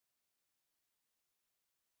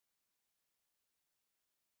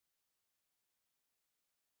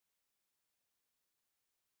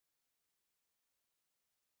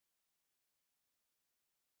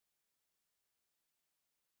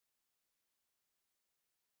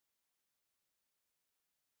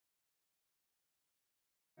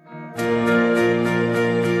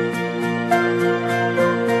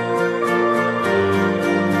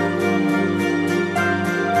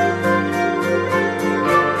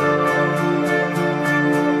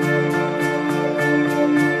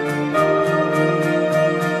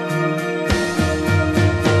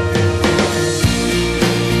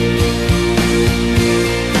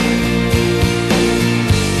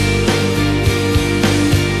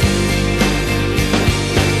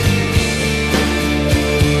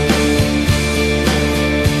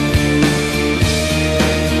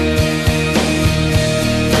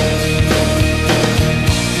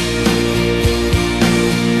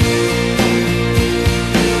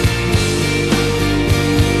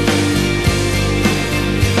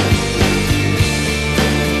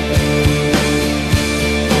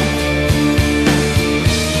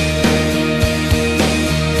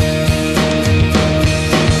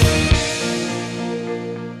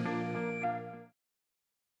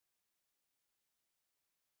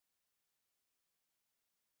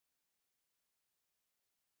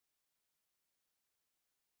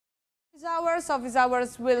Office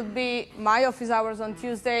hours will be my office hours on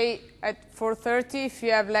Tuesday at 4:30. If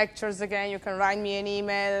you have lectures, again, you can write me an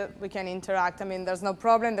email. We can interact. I mean, there's no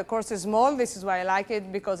problem. The course is small. This is why I like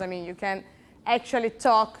it, because, I mean, you can actually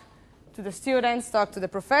talk to the students, talk to the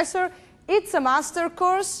professor. It's a master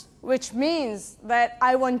course, which means that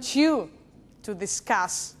I want you to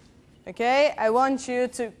discuss, okay? I want you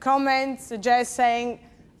to comment, suggest, saying,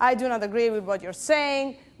 I do not agree with what you're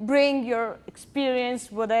saying. Bring your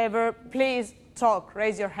experience, whatever. Please talk.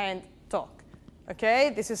 Raise your hand. Talk. Okay?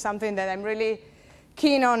 This is something that I'm really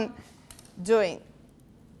keen on doing.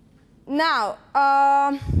 Now,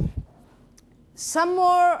 some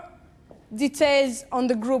more details on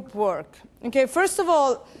the group work. Okay, first of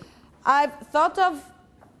all, I've thought of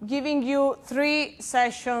giving you 3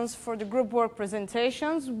 sessions for the group work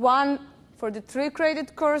presentations. 1 for the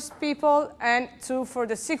 3-credit course people and 2 for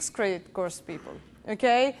the 6-credit course people.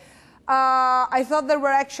 Okay? I thought there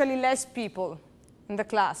were actually less people in the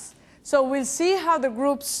class. So we'll see how the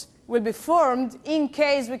groups will be formed in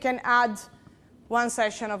case we can add 1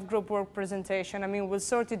 session of group work presentation. I mean, we'll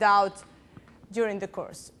sort it out during the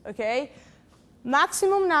course. Okay?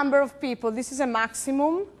 Maximum number of people. This is a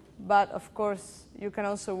maximum, but of course you can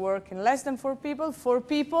also work in less than 4 people. 4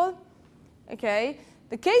 people. Okay?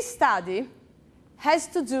 The case study has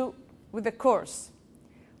to do with the course,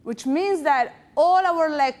 which means that all our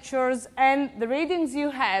lectures and the readings you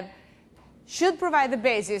have should provide the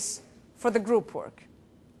basis for the group work.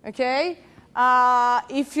 Okay?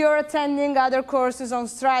 If you're attending other courses on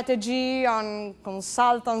strategy, on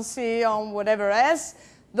consultancy, on whatever else,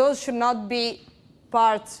 those should not be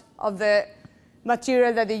part of the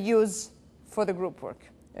material that they use for the group work.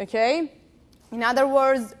 Okay? In other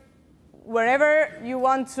words, wherever you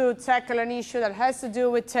want to tackle an issue that has to do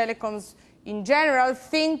with telecoms in general,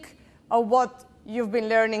 think of what you've been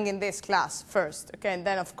learning in this class first. Okay? And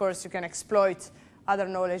then, of course, you can exploit other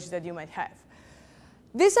knowledge that you might have.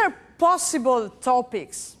 These are possible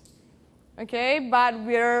topics, okay? But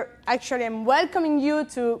I'm welcoming you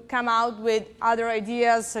to come out with other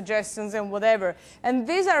ideas, suggestions, and whatever. And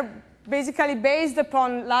these are basically based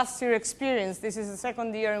upon last year's experience. This is the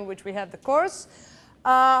 2nd year in which we have the course.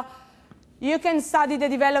 You can study the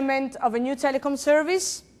development of a new telecom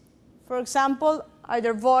service, for example,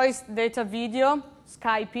 either voice, data, video,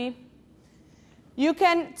 Skype. You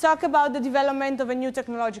can talk about the development of a new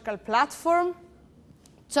technological platform,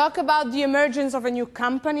 talk about the emergence of a new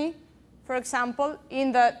company, for example,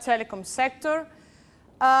 in the telecom sector,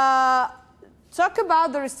 talk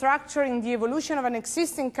about the restructuring, the evolution of an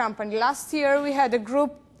existing company. Last year, we had a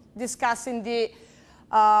group discussing the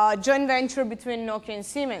joint venture between Nokia and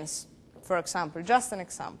Siemens, for example, just an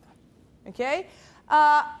example. Okay?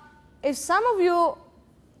 If some of you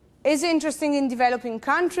is interested in developing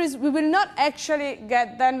countries, we will not actually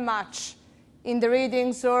get that much in the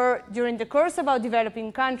readings or during the course about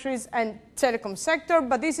developing countries and telecom sector,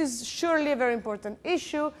 but this is surely a very important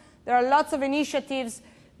issue. There are lots of initiatives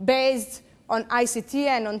based on ICT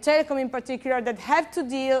and on telecom in particular that have to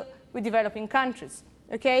deal with developing countries.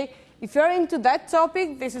 Okay? If you're into that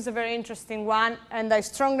topic, this is a very interesting one, and I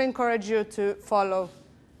strongly encourage you to follow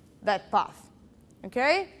that path.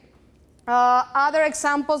 Okay? Other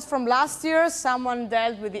examples from last year, someone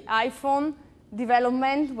dealt with the iPhone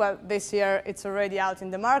development. Well, this year it's already out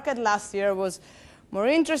in the market. Last year was more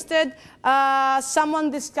interested.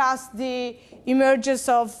 Someone discussed the emergence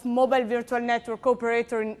of mobile virtual network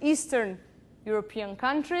operator in Eastern European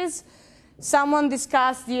countries. Someone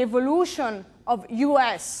discussed the evolution of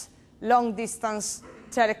US long-distance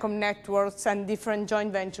telecom networks and different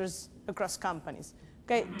joint ventures across companies.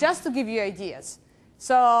 Okay, just to give you ideas.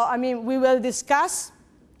 So, I mean, we will discuss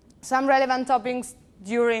some relevant topics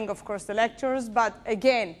during, of course, the lectures, but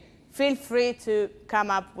again, feel free to come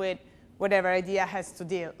up with whatever idea has to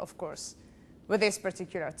deal, of course, with this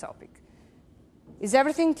particular topic. Is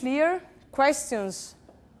everything clear? Questions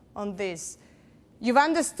on this? You've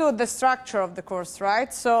understood the structure of the course,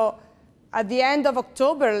 right? So at the end of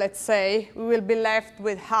October, let's say, we will be left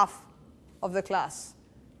with half of the class.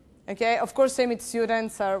 Okay? Of course, CEMIT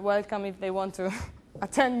students are welcome if they want to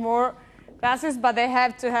attend more classes, but they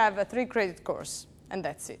have to have a 3-credit course, and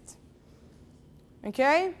that's it.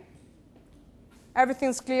 Okay?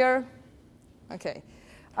 Everything's clear? Okay.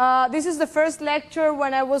 This is the first lecture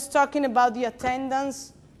when I was talking about the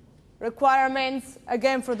attendance requirements.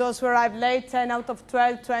 Again, for those who arrived late, 10 out of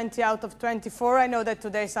 12, 20 out of 24. I know that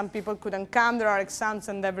today some people couldn't come. There are exams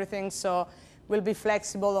and everything, so we'll be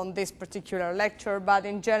flexible on this particular lecture. But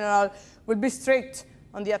in general, we'll be strict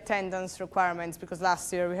on the attendance requirements because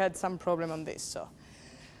last year we had some problem on this. So,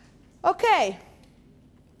 okay.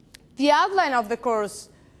 The outline of the course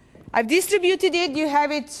I've distributed it. You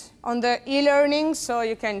have it on the e-learning, so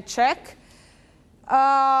you can check.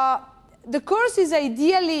 The course is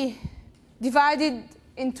ideally divided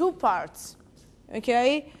in 2 parts,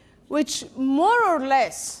 okay, which more or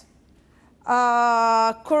less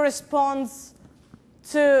corresponds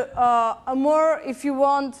to a more, if you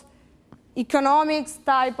want, economics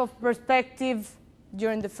type of perspective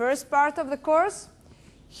during the first part of the course.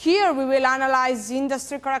 Here we will analyze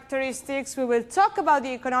industry characteristics. We will talk about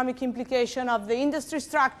the economic implication of the industry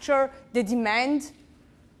structure, the demand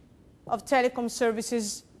of telecom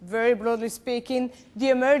services, very broadly speaking, the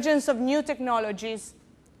emergence of new technologies,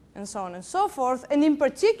 and so on and so forth. And in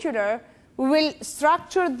particular, we will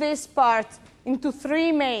structure this part into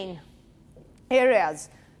 3 main areas.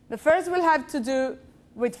 The first will have to do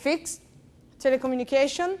with fixed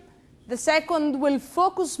telecommunication. The second will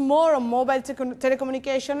focus more on mobile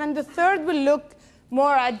telecommunication. And the third will look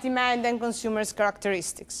more at demand and consumers'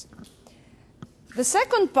 characteristics. The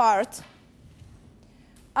second part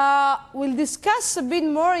will discuss a bit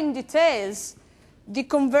more in details the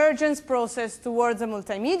convergence process towards a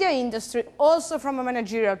multimedia industry, also from a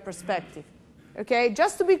managerial perspective. Okay,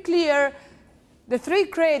 just to be clear, the 3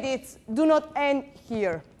 credits do not end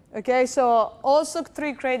here. Okay, so also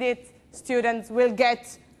 3 credit students will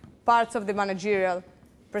get parts of the managerial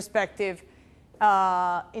perspective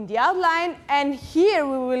in the outline. And here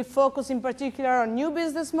we will focus in particular on new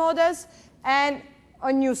business models and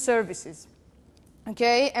on new services.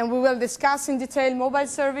 Okay, and we will discuss in detail mobile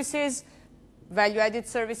services, value-added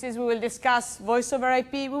services. We will discuss voice over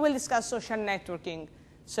IP. We will discuss social networking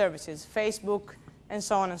services, Facebook, and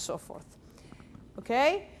so on and so forth.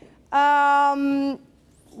 Okay,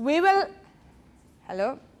 we will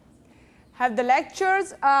have the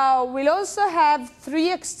lectures. We'll also have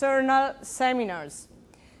 3 external seminars.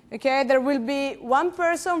 Okay, there will be 1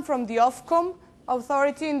 person from the Ofcom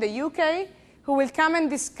authority in the UK who will come and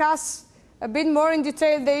discuss a bit more in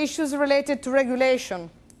detail the issues related to regulation.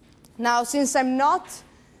 Now, since I'm not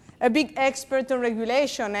a big expert on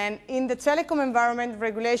regulation, and in the telecom environment,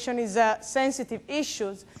 regulation is a sensitive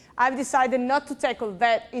issue, I've decided not to tackle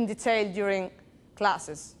that in detail during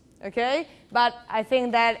classes. Okay? But I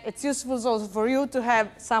think that it's useful also for you to have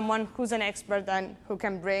someone who's an expert and who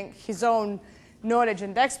can bring his own knowledge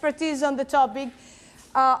and expertise on the topic.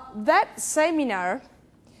 That seminar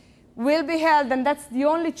will be held, and that's the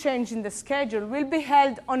only change in the schedule, will be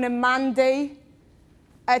held on a Monday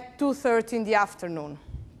at 2:30 in the afternoon.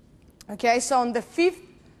 Okay, so on the 5th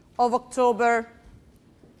of October,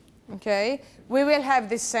 okay, we will have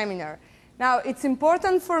this seminar. Now, it's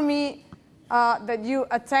important for me that you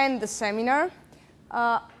attend the seminar.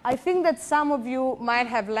 I think that some of you might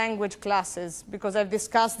have language classes, because I've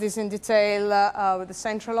discussed this in detail with the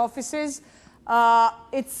central offices.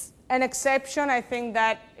 It's an exception. I think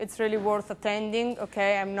that it's really worth attending.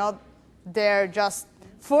 Okay, I'm not there just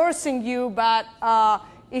forcing you, but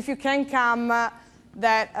if you can come,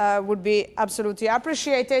 that would be absolutely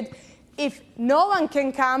appreciated. If no one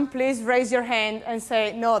can come, please raise your hand and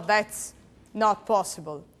say, no, that's not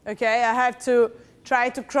possible. Okay, I have to try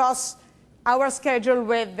to cross our schedule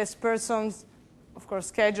with this person's, of course,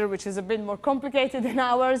 schedule, which is a bit more complicated than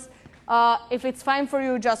ours. If it's fine for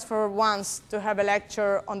you just for once to have a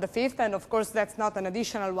lecture on the 5th, and of course that's not an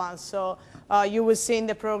additional one, so you will see in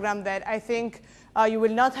the program that I think you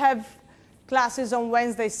will not have classes on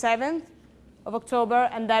Wednesday 7th of October,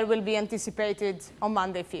 and that will be anticipated on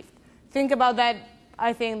Monday 5th. Think about that.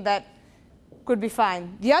 I think that could be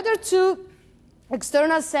fine. The other 2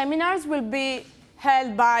 external seminars will be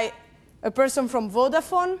held by a person from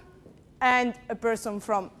Vodafone and a person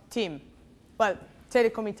from TIM. Well,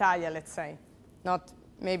 Telecom Italia, let's say, not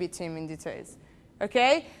maybe TIM in details.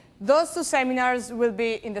 Okay? Those 2 seminars will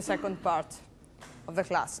be in the second part of the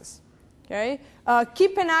classes. Okay?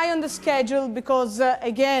 Keep an eye on the schedule because,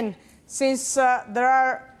 again, since there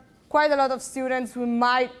are quite a lot of students, we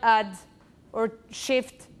might add or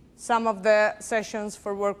shift some of the sessions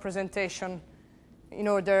for work presentation in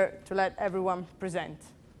order to let everyone present.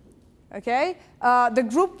 Okay? The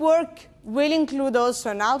group work will include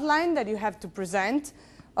also an outline that you have to present.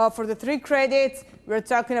 For the 3 credits, we're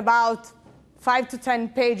talking about 5 to 10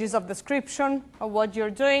 pages of description of what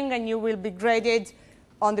you're doing, and you will be graded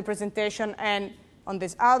on the presentation and on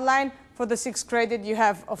this outline. For the 6 credit, you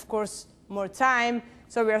have, of course, more time,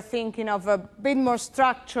 so we are thinking of a bit more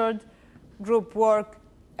structured group work.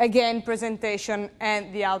 Again, presentation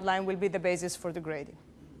and the outline will be the basis for the grading.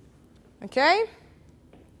 Okay?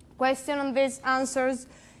 Question on these answers.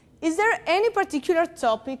 Is there any particular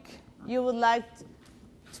topic you would like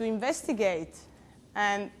to investigate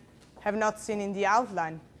and have not seen in the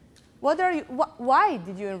outline? Why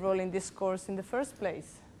did you enroll in this course in the first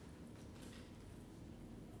place?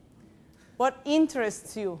 What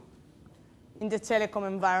interests you in the telecom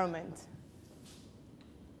environment?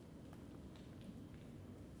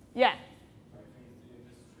 Yeah. I think it's the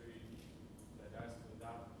industry that has to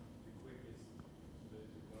adapt the quickest to the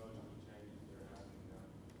technological changes that are happening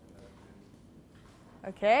now.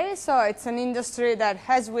 Okay, so it's an industry that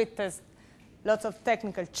has witnessed lots of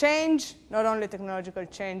technical change, not only technological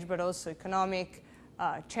change, but also economic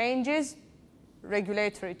changes,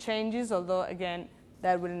 regulatory changes, although, again,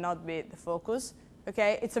 that will not be the focus.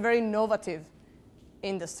 Okay, it's a very innovative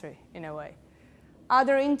industry, in a way.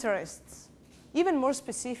 Other interests, even more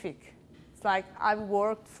specific. It's like, I've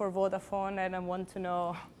worked for Vodafone, and I want to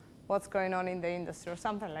know what's going on in the industry, or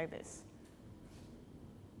something like this.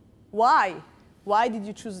 Why? Why did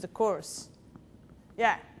you choose the course?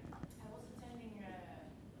 Yeah?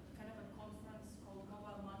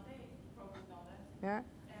 Yeah.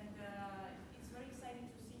 And it's very exciting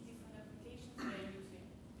to see different applications they're using.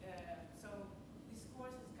 So this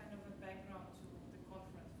course is kind of a background to the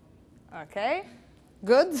conference for me. Okay,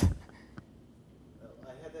 good.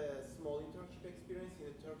 I had a small internship experience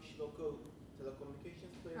in a Turkish local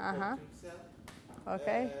telecommunications player called Turkcell.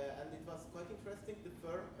 Okay. And it was quite interesting, the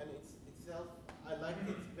firm and itself. I liked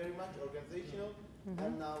it very much, organizational.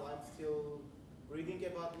 And now I'm still reading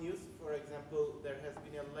about news. For example, there has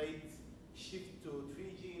been a late shift to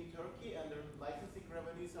 3G in Turkey, and the licensing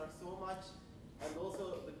revenues are so much, and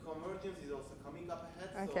also the convergence is also coming up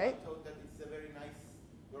ahead. Okay. So I thought that it's a very nice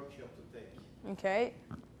workshop to take. Okay,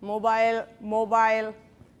 mobile,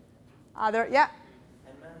 other, yeah.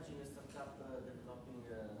 I'm managing a startup developing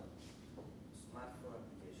smartphone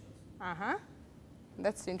applications.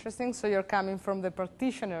 That's interesting. So you're coming from the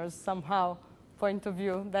practitioners somehow point of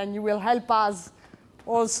view. Then you will help us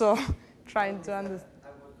also trying to understand.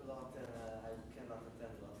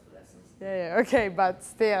 Yeah, okay, but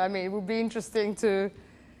still, I mean, it would be interesting to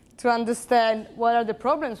understand what are the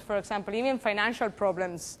problems, for example, even financial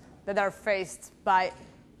problems that are faced by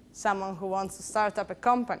someone who wants to start up a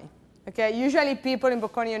company. Okay, usually people in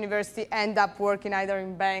Bocconi University end up working either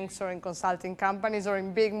in banks or in consulting companies or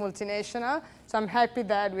in big multinational. So I'm happy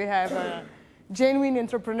that we have a genuine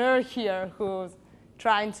entrepreneur here who's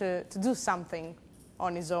trying to do something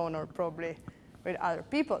on his own or probably with other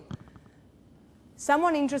people.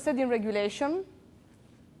 Someone interested in regulation?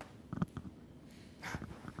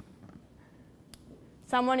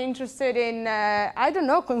 Someone interested in, I don't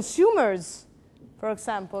know, consumers, for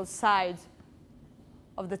example, side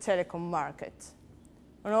of the telecom market,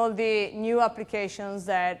 on all the new applications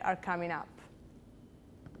that are coming up.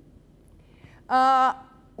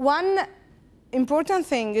 One important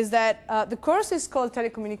thing is that the course is called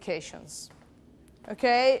Telecommunications,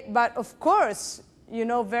 okay? But of course, you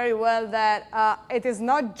know very well that it is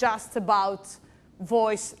not just about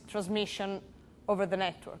voice transmission over the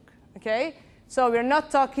network, okay? So we're not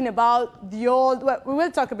talking about the old, well, we will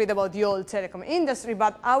talk a bit about the old telecom industry,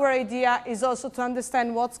 but our idea is also to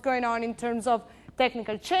understand what's going on in terms of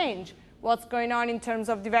technical change, what's going on in terms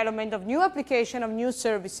of development of new application, of new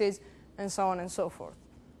services, and so on and so forth,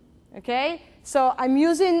 okay? So I'm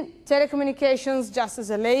using telecommunications just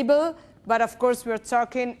as a label, but of course, we're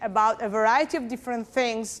talking about a variety of different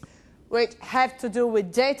things which have to do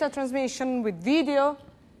with data transmission, with video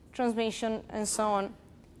transmission, and so on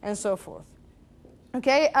and so forth.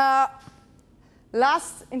 Okay,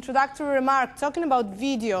 last introductory remark, talking about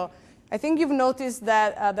video. I think you've noticed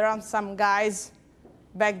that there are some guys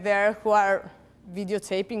back there who are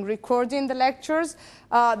videotaping, recording the lectures.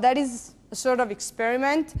 That is a sort of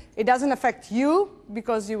experiment. It doesn't affect you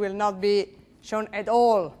because you will not be shown at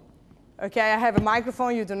all. Okay, I have a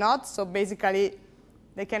microphone, you do not, so basically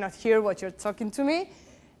they cannot hear what you're talking to me.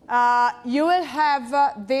 You will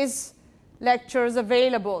have these lectures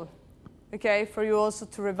available, okay, for you also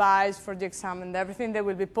to revise for the exam and everything. They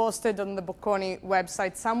will be posted on the Bocconi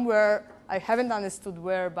website somewhere. I haven't understood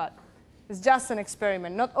where, but it's just an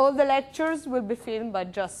experiment. Not all the lectures will be filmed,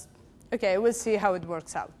 but just, okay, we'll see how it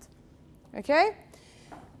works out. Okay?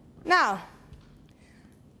 Now,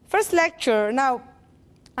 first lecture. Now,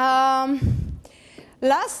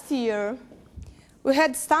 last year, we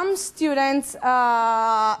had some students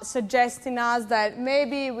suggesting us that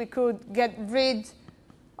maybe we could get rid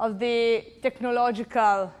of the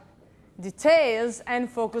technological details and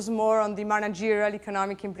focus more on the managerial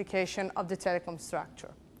economic implication of the telecom structure.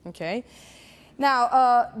 Okay?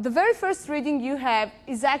 Now, the very first reading you have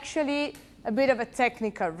is actually a bit of a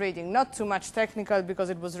technical reading, not too much technical because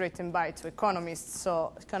it was written by two economists,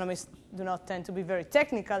 so economists do not tend to be very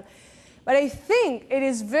technical. But I think it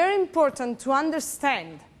is very important to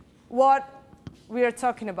understand what we are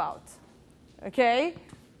talking about, okay?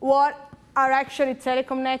 What are actually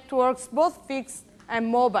telecom networks, both fixed and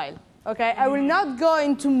mobile, okay? I will not go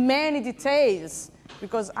into many details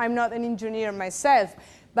because I'm not an engineer myself,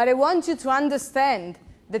 but I want you to understand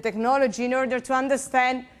the technology in order to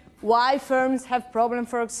understand why firms have problems,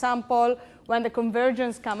 for example, when the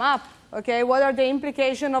convergence come up, okay? What are the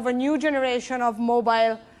implications of a new generation of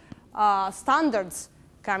mobile standards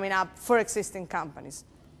coming up for existing companies,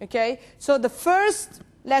 okay? So the first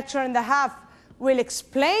lecture and a half will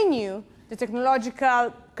explain you the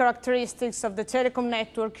technological characteristics of the telecom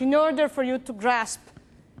network in order for you to grasp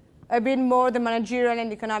a bit more the managerial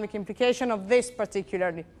and economic implication of these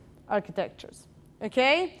particular architectures,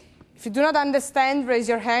 okay? If you do not understand, raise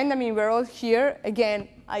your hand. I mean, we're all here. Again,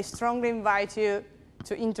 I strongly invite you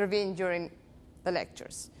to intervene during the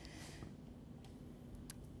lectures.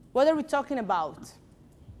 What are we talking about?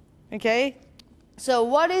 Okay? So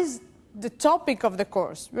what is the topic of the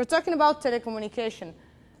course? We're talking about telecommunication.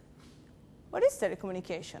 What is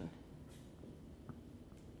telecommunication?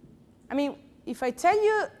 I mean, if I tell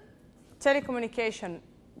you telecommunication,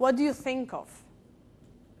 what do you think of?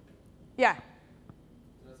 Yeah?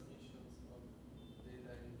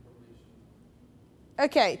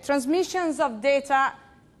 Okay, transmissions of data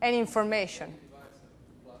and information.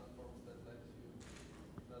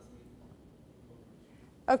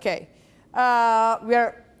 Okay, we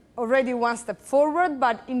are already one step forward,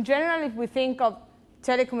 but in general, if we think of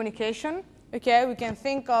telecommunication, okay, we can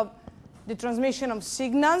think of the transmission of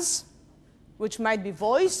signals, which might be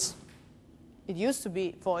voice. It used to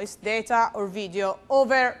be voice, data, or video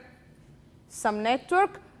over some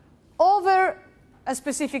network, over a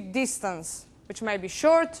specific distance, which might be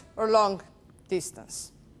short or long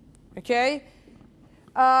distance, okay?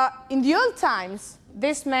 In the old times,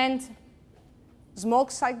 this meant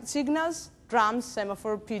smoke signals, drums,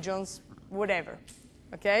 semaphore, pigeons, whatever,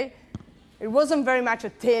 okay? It wasn't very much a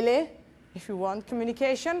tele, if you want,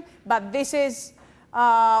 communication, but this is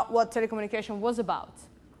what telecommunication was about,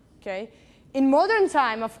 okay? In modern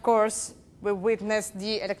time, of course, we witnessed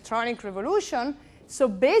the electronic revolution, so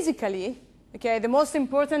basically, okay, the most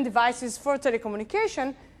important devices for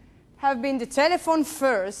telecommunication have been the telephone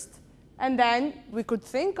first, and then we could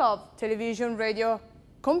think of television, radio,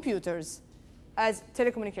 computers as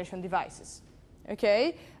telecommunication devices.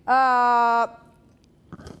 Okay?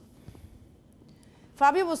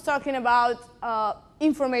 Fabio was talking about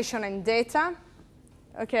information and data.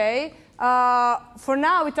 Okay? For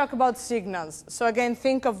now, we talk about signals. So again,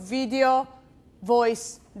 think of video,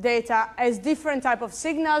 voice, data as different type of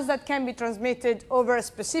signals that can be transmitted over a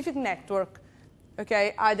specific network,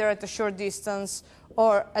 okay, either at a short distance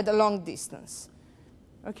or at a long distance.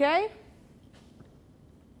 Okay?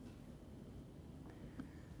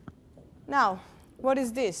 Now, what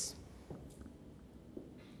is this?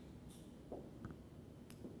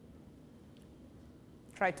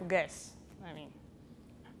 Try to guess. I mean,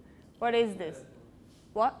 what is this?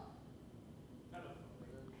 What?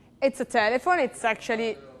 It's a telephone. It's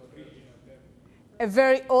actually a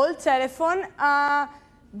very old telephone.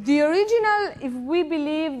 The original, if we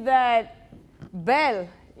believe that Bell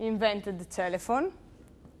invented the telephone,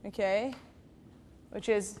 okay, which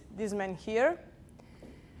is this man here.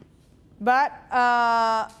 But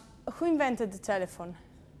who invented the telephone?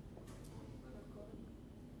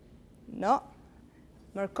 No.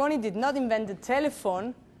 Marconi did not invent the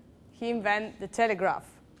telephone. He invented the telegraph,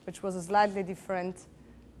 which was a slightly different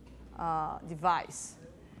device.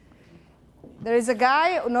 There is a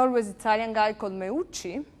guy, an always Italian guy called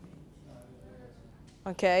Meucci,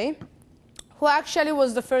 okay, who actually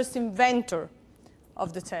was the first inventor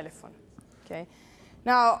of the telephone. Okay.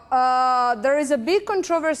 Now, there is a big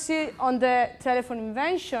controversy on the telephone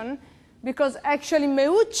invention because actually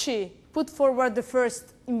Meucci put forward the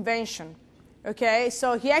first invention. Okay,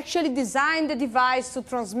 so he actually designed the device to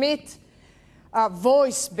transmit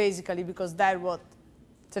voice, basically, because that's what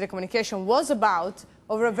telecommunication was about,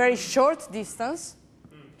 over a very short distance.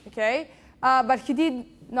 Okay, but he did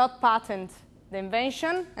not patent the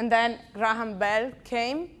invention, and then Graham Bell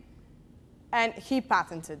came, and he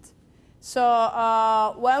patented.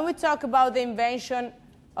 So when we talk about the invention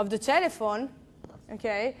of the telephone,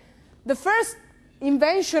 okay, the first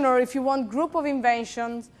invention, or if you want, group of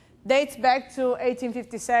inventions, dates back to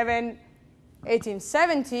 1857,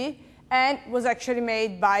 1870, and was actually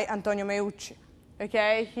made by Antonio Meucci.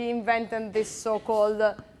 Okay, he invented this so-called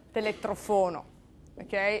telettrofono.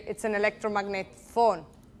 Okay, it's an electromagnetic phone.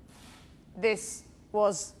 This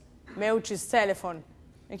was Meucci's telephone.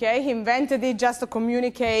 Okay, he invented it just to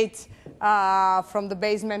communicate from the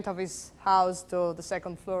basement of his house to the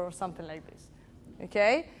second floor or something like this.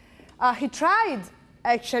 Okay, He tried,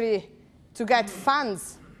 actually, to get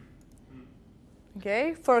funds,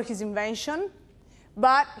 okay, for his invention,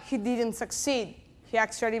 but he didn't succeed. He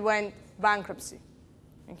actually went bankruptcy,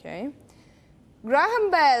 okay. Graham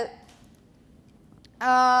Bell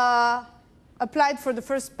applied for the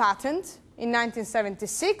first patent in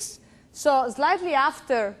 1976, so slightly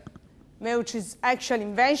after Meucci's actual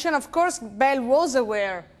invention. Of course, Bell was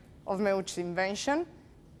aware of Meucci's invention,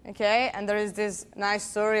 okay, and there is this nice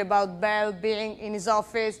story about Bell being in his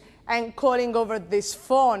office and calling over this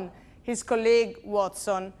phone his colleague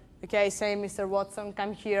Watson, okay, saying, Mr. Watson,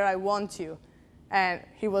 come here, I want you. And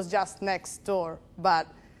he was just next door, but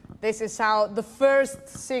this is how the first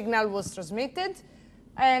signal was transmitted,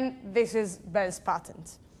 and this is Bell's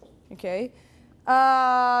patent, okay.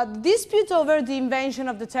 The dispute over the invention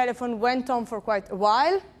of the telephone went on for quite a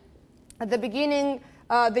while. At the beginning,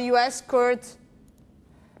 the US court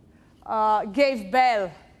gave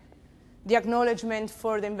Bell the acknowledgement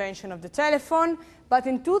for the invention of the telephone, but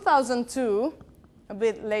in 2002, a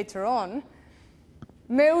bit later on,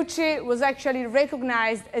 Meucci was actually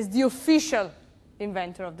recognized as the official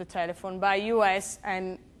inventor of the telephone by US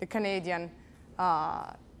and the Canadian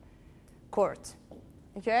court,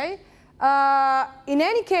 okay? In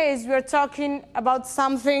any case, we're talking about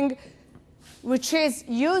something which is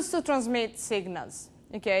used to transmit signals,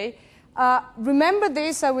 okay? Remember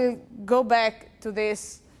this, I will go back to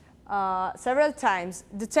this several times.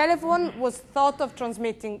 The telephone was thought of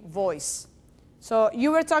transmitting voice. So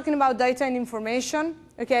you were talking about data and information,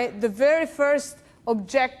 okay? The very first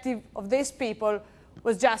objective of these people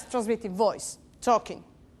was just transmitting voice, talking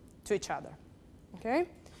to each other, okay?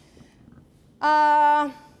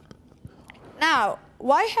 Now,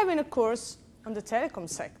 why having a course on the telecom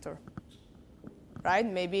sector? Right?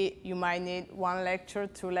 Maybe you might need 1 lecture,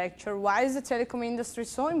 2 lectures. Why is the telecom industry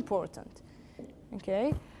so important?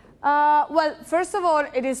 Okay. Well, first of all,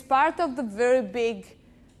 it is part of the very big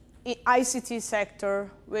ICT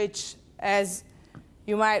sector, which, as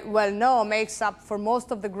you might well know, makes up for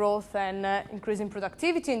most of the growth and increasing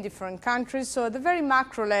productivity in different countries. So at the very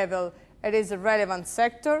macro level, it is a relevant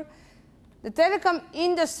sector. The telecom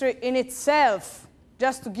industry in itself,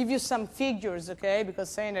 just to give you some figures, okay, because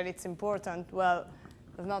saying that it's important, well,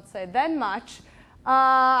 does not say that much,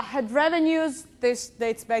 had revenues, this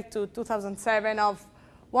dates back to 2007, of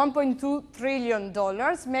 $1.2 trillion,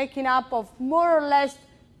 making up of more or less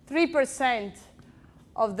 3%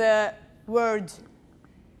 of the world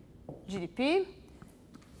GDP.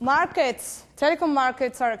 Markets, telecom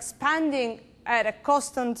markets are expanding at a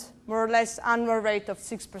constant, more or less, annual rate of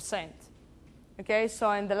 6%. Okay, so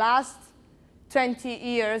in the last 20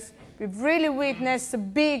 years, we've really witnessed a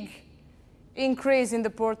big increase in the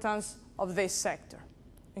importance of this sector.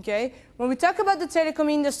 Okay? When we talk about the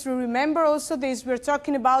telecom industry, remember also this, we're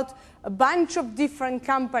talking about a bunch of different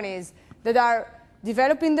companies that are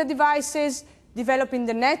developing the devices, developing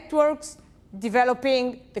the networks,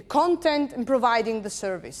 developing the content, and providing the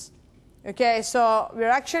service. Okay, so we're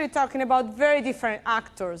actually talking about very different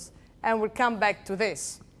actors, and we'll come back to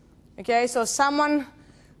this. Okay, so someone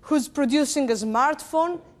who's producing a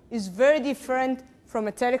smartphone is very different from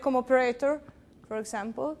a telecom operator, for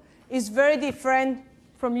example, is very different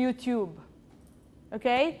from YouTube.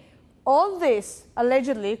 Okay? All this,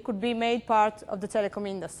 allegedly, could be made part of the telecom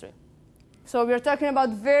industry. So we're talking about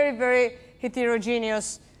very, very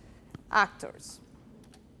heterogeneous actors.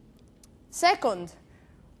 Second,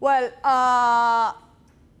 well,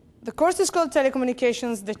 the course is called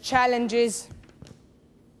Telecommunications, the Challenges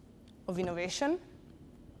of Innovation.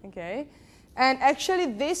 Okay? And actually,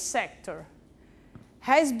 this sector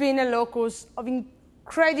has been a locus of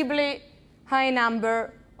incredibly high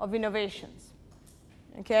number of innovations,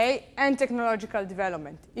 okay, and technological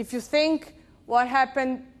development. If you think what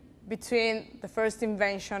happened between the first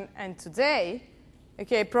invention and today,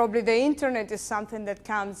 okay, probably the internet is something that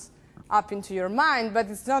comes up into your mind, but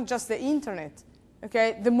it's not just the internet,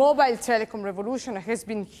 okay? The mobile telecom revolution has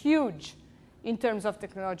been huge in terms of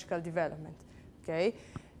technological development, okay?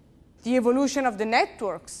 The evolution of the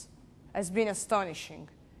networks has been astonishing.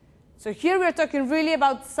 So here we're talking really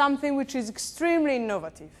about something which is extremely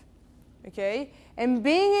innovative, okay? And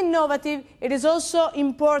being innovative, it is also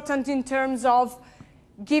important in terms of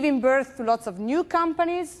giving birth to lots of new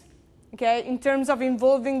companies, okay? In terms of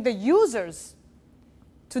involving the users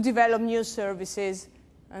to develop new services,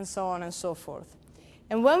 and so on and so forth.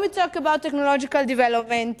 And when we talk about technological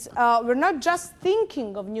development, we're not just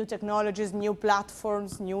thinking of new technologies, new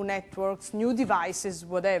platforms, new networks, new devices,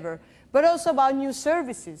 whatever, but also about new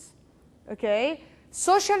services, okay?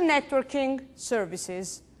 Social networking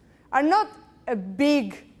services are not a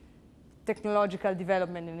big technological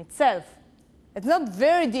development in itself. It's not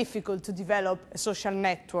very difficult to develop a social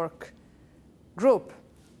network group,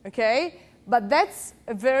 okay? But that's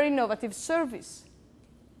a very innovative service,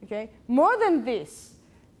 okay? More than this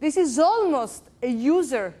is almost a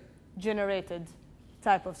user-generated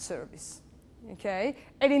type of service, okay?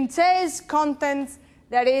 It entails content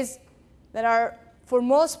that are, for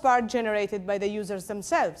most part, generated by the users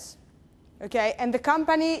themselves, okay? And the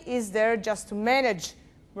company is there just to manage,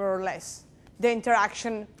 more or less, the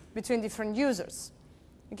interaction between different users,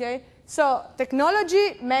 okay? So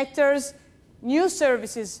technology matters, new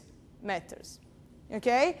services matters,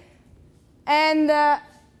 okay? And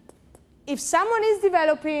if someone is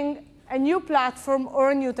developing a new platform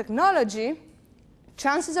or a new technology,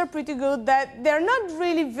 chances are pretty good that they're not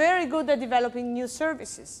really very good at developing new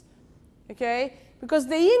services, okay? Because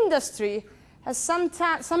the industry has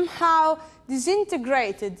somehow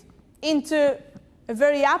disintegrated into a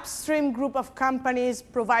very upstream group of companies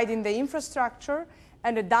providing the infrastructure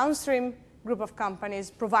and a downstream group of companies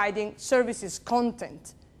providing services,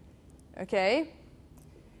 content, okay?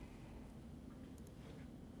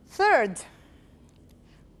 Third,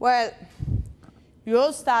 well, you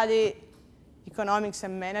all study economics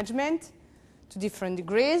and management to different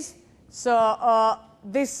degrees. So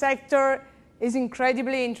this sector is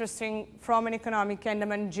incredibly interesting from an economic and a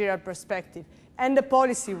managerial perspective, and the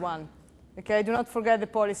policy one. Okay, do not forget the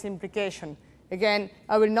policy implication. Again,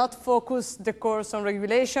 I will not focus the course on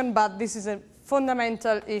regulation, but this is a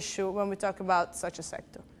fundamental issue when we talk about such a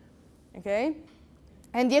sector. Okay?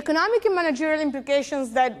 And the economic and managerial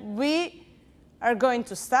implications that we are going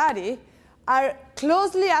to study are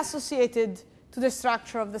closely associated to the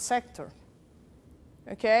structure of the sector.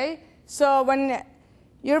 Okay? So when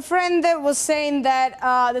your friend was saying that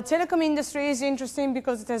the telecom industry is interesting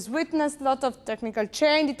because it has witnessed a lot of technical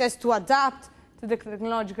change, it has to adapt to the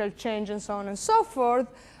technological change and so on and so forth,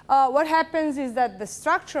 what happens is that the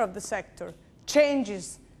structure of the sector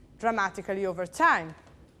changes dramatically over time.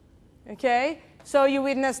 Okay? So you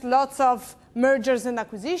witness lots of mergers and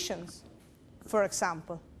acquisitions, for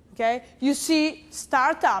example. Okay? You see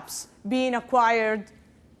startups being acquired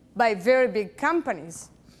by very big companies.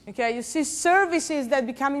 Okay? You see services that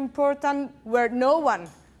become important where no one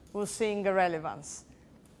was seeing a relevance.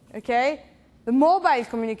 Okay? The mobile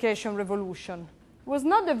communication revolution was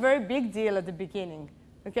not a very big deal at the beginning.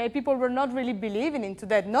 Okay? People were not really believing into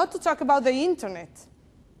that, not to talk about the internet.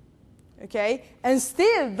 Okay? And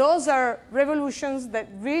still, those are revolutions that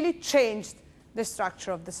really changed the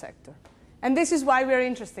structure of the sector. And this is why we're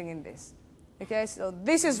interested in this. Okay? So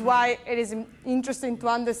this is why it is interesting to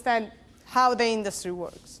understand how the industry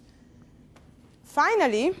works.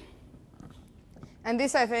 Finally, and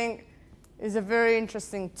this I think is a very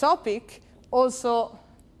interesting topic, also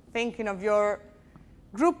thinking of your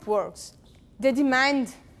group works, the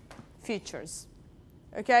demand features.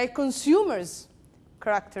 Okay? Consumers'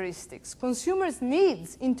 characteristics, consumers'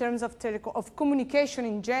 needs in terms of communication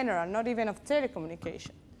in general, not even of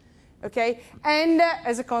telecommunication. Okay? And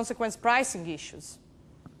as a consequence, pricing issues.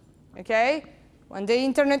 Okay? When the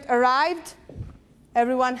internet arrived,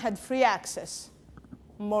 everyone had free access,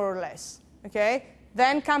 more or less. Okay?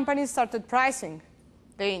 Then companies started pricing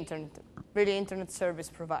the internet, really internet service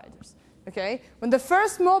providers. Okay? When the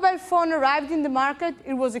first mobile phone arrived in the market,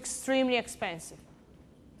 it was extremely expensive.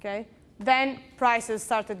 Okay? Then prices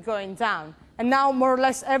started going down. And now, more or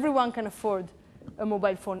less, everyone can afford a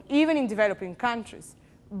mobile phone, even in developing countries.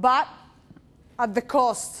 But at the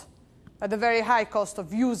cost, at the very high cost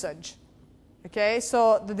of usage. Okay?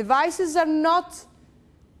 So the devices are not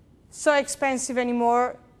so expensive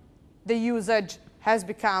anymore. The usage has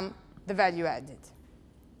become the value added.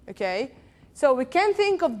 Okay? So we can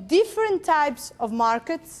think of different types of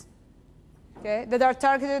markets, okay, that are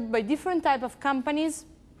targeted by different types of companies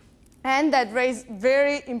and that raise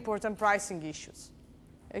very important pricing issues.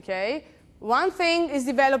 Okay? One thing is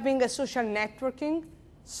developing a social networking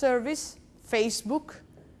service, Facebook.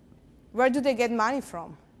 Where do they get money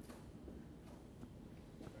from?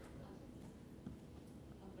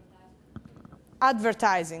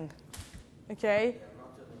 Advertising. Okay?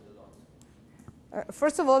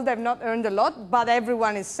 First of all, they've not earned a lot, but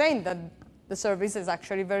everyone is saying that the service is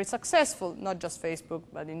actually very successful, not just Facebook,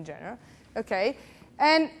 but in general. Okay?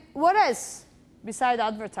 And what else besides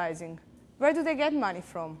advertising? Where do they get money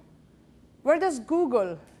from? Where does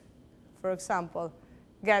Google, for example,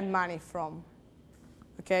 get money from?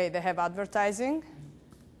 Okay, they have advertising.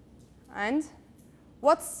 And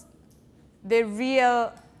what's the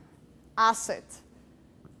real asset?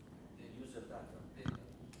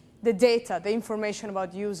 The data, the information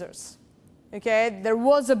about users. Okay, there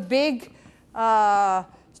was a big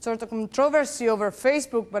sort of controversy over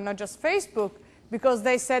Facebook, but not just Facebook, because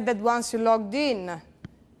they said that once you logged in,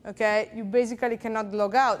 okay, you basically cannot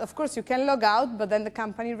log out. Of course, you can log out, but then the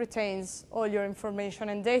company retains all your information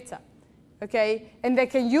and data, okay? And they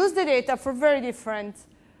can use the data for very different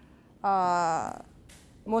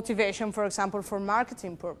motivation, for example, for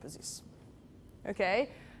marketing purposes, okay?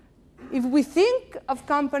 If we think of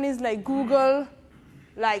companies like Google,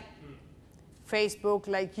 like Facebook,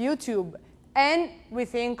 like YouTube, and we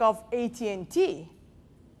think of AT&T,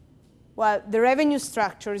 well, the revenue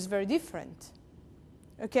structure is very different.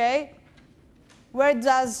 Okay? Where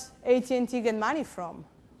does AT&T get money from?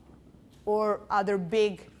 Or other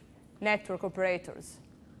big network operators?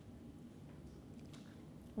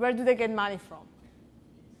 Where do they get money from?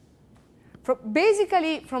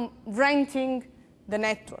 Basically, from renting the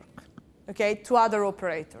network, okay, to other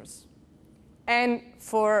operators, and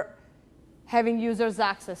for having users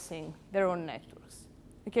accessing their own networks.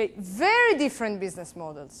 Okay? Very different business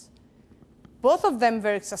models. Both of them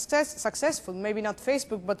very successful, maybe not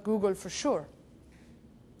Facebook, but Google for sure.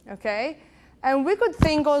 Okay? And we could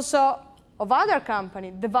think also of other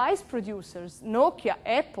companies, device producers, Nokia,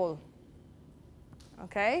 Apple.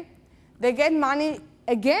 Okay? They get money,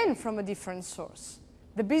 again, from a different source.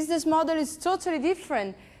 The business model is totally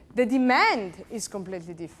different. The demand is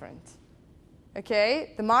completely different.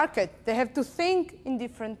 Okay? The market, they have to think in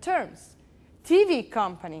different terms. TV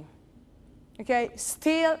company, okay,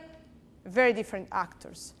 still very different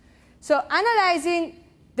actors. So analyzing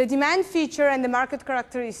the demand feature and the market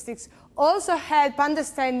characteristics also help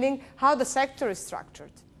understanding how the sector is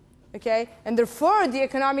structured. Okay? And therefore, the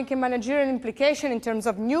economic and managerial implication in terms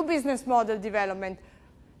of new business model development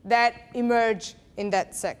that emerge in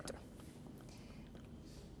that sector.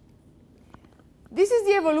 This is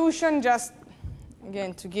the evolution, just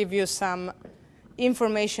again to give you some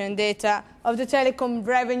information and data, of the telecom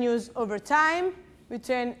revenues over time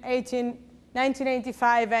between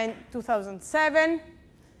 1985 and 2007.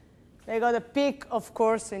 They got a peak, of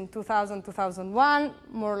course, in 2000, 2001,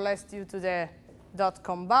 more or less due to the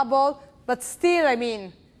dot-com bubble. But still, I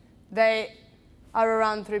mean, they are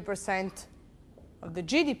around 3% of the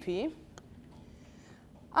GDP.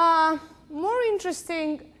 More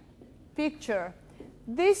interesting picture.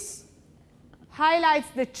 This highlights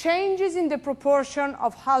the changes in the proportion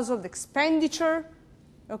of household expenditure,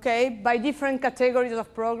 okay, by different categories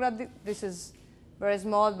of program. This is very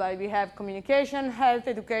small, but we have communication, health,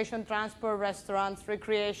 education, transport, restaurants,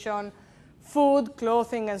 recreation, food,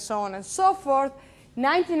 clothing, and so on and so forth.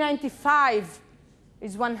 1995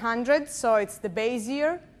 is 100, so it's the base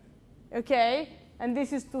year, okay? And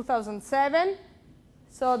this is 2007.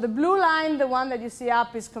 So the blue line, the one that you see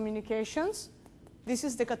up, is communications. This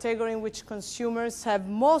is the category in which consumers have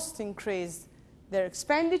most increased their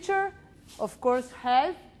expenditure. Of course,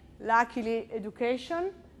 health, luckily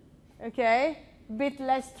education, okay? Bit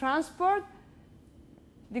less transport,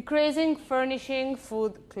 decreasing furnishing,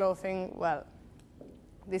 food, clothing. Well,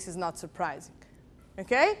 this is not surprising,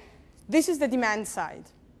 okay? This is the demand side.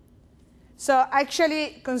 So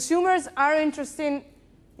actually, consumers are interested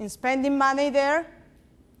in spending money there,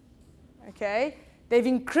 okay? They've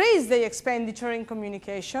increased their expenditure in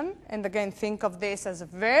communication, and again, think of this as a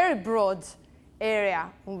very broad area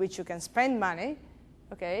in which you can spend money,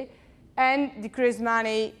 okay, and decrease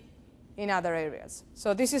money in other areas.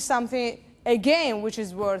 So this is something, again, which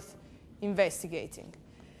is worth investigating.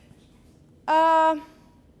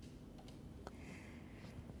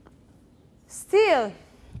 Still,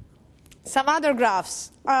 some other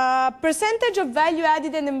graphs. Percentage of value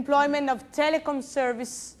added and employment of telecom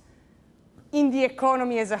service in the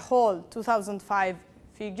economy as a whole, 2005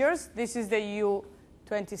 figures. This is the EU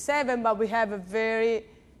 27, but we have a very,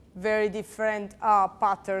 very different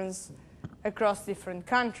patterns across different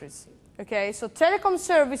countries. Okay, so telecom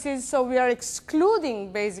services, so we are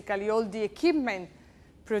excluding basically all the equipment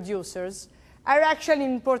producers, are actually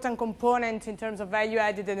an important component in terms of value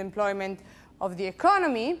added and employment of the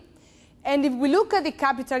economy. And if we look at the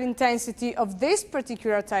capital intensity of this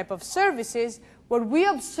particular type of services, what we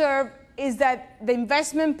observe is that the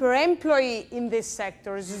investment per employee in these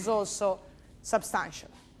sectors is also substantial.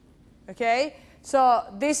 Okay? So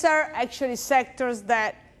these are actually sectors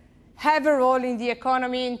that have a role in the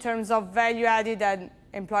economy in terms of value added and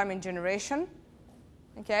employment generation.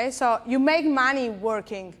 Okay? So you make money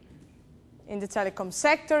working in the telecom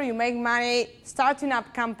sector. You make money starting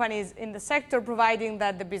up companies in the sector, providing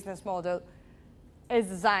that the business model is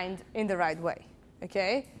designed in the right way.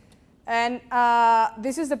 Okay? And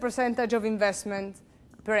this is the percentage of investment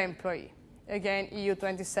per employee. Again, EU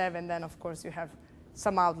 27, then of course you have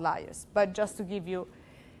some outliers. But just to give you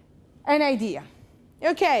an idea.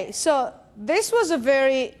 Okay, so this was a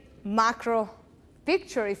very macro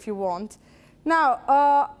picture, if you want.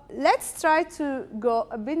 Now, let's try to go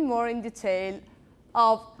a bit more in detail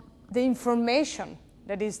of the information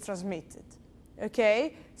that is transmitted.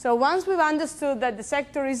 Okay, so once we've understood that the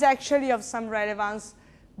sector is actually of some relevance,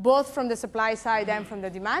 both from the supply side and from the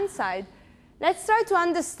demand side, let's try to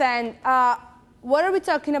understand what are we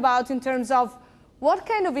talking about in terms of what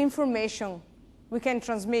kind of information we can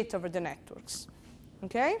transmit over the networks.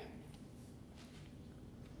 Okay?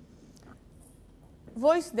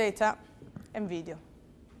 Voice, data, and video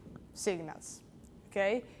signals.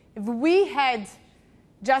 Okay? If we had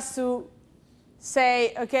just to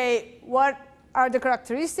say, okay, what are the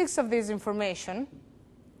characteristics of this information,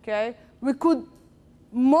 okay, we could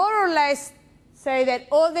more or less say that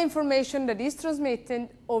all the information that is transmitted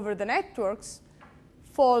over the networks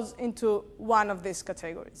falls into one of these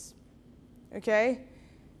categories. Okay?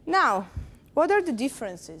 Now, what are the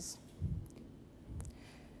differences?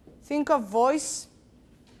 Think of voice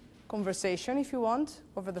conversation, if you want,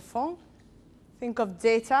 over the phone. Think of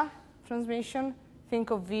data transmission. Think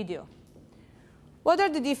of video. What are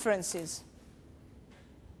the differences?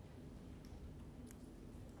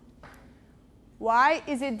 Why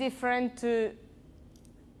is it different to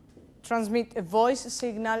transmit a voice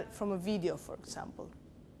signal from a video, for example?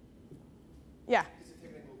 Yeah? It's a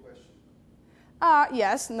technical question.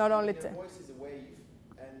 Yes, not only... Voice is a wave,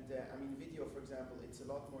 and I mean, video, for example, it's a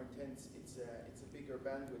lot more intense. It's a bigger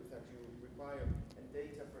bandwidth that you require. And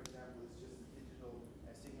data, for example, is just a digital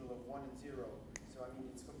signal of 1 and 0. So, I mean,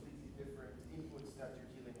 it's completely different inputs that you're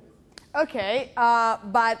dealing with. Okay,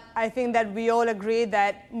 but I think that we all agree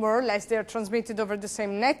that more or less they are transmitted over the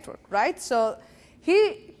same network, right? So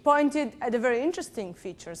he pointed at a very interesting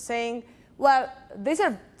feature, saying, well, these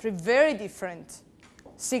are three very different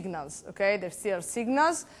signals, okay? They're still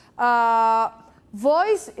signals.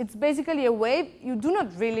 Voice, it's basically a wave. You do not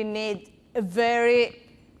really need a very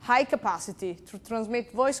high capacity to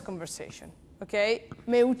transmit voice conversation, okay?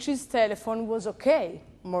 Meucci's telephone was okay,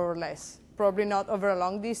 more or less. Probably not over a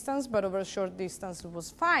long distance, but over a short distance it was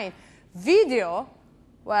fine. Video,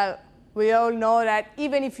 well, we all know that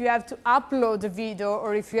even if you have to upload a video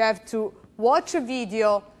or if you have to watch a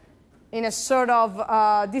video in a sort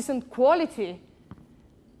of decent quality,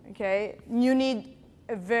 okay, you need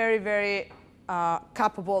a very, very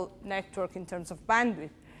capable network in terms of bandwidth.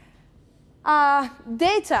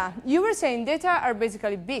 Data, you were saying data are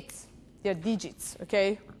basically bits. They're digits,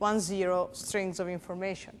 okay? 1, 0 strings of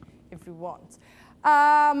information, if we want.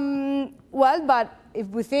 Well, but if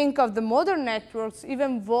we think of the modern networks,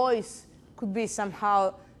 even voice could be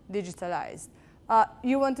somehow digitalized.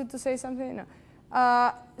 You wanted to say something? No.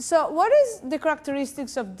 So what is the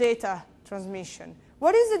characteristics of data transmission?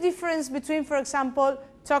 What is the difference between, for example,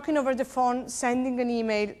 talking over the phone, sending an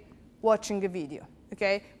email, watching a video?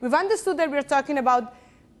 Okay? We've understood that we're talking about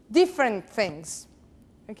different things.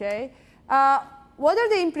 Okay? What are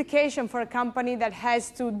the implications for a company that has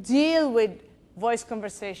to deal with voice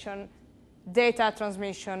conversation, data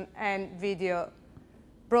transmission, and video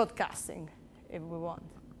broadcasting, if we want?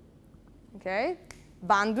 Okay?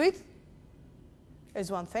 Bandwidth is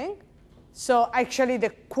one thing. So actually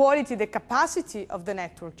the quality, the capacity of the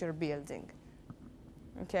network you're building.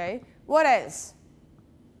 Okay? What else?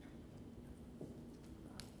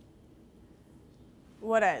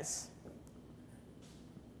 What else?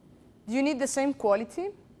 Do you need the same quality?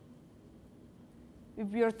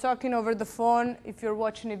 If you're talking over the phone, if you're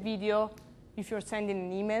watching a video, if you're sending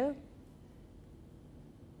an email?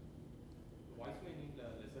 Voice may need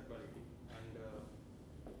lesser quality,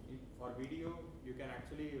 and for video, you can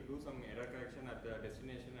actually do some error correction at the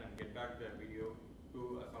destination and get back the video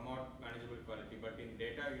to a somewhat manageable quality. But in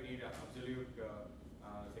data, you need absolute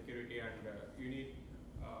security, and you need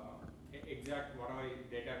exact whatever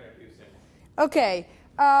data that you send. Okay.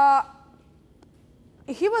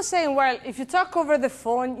 He was saying, well, if you talk over the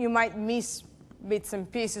phone, you might miss bits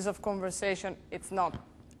and pieces of conversation. It's not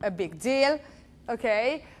a big deal.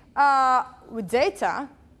 Okay. With data,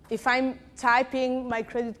 if I'm typing my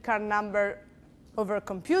credit card number over a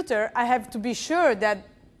computer, I have to be sure that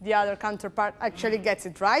the other counterpart actually gets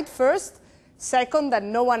it right first. Second, that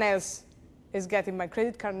no one else is getting my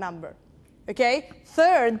credit card number. Okay.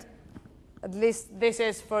 Third, at least this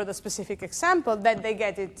is for the specific example, that they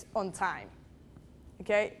get it on time.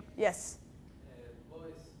 Okay? Yes?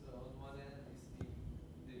 Voice, on one end,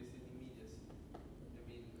 there is an immediacy. I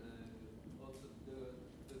mean, also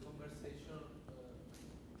the conversation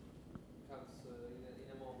comes in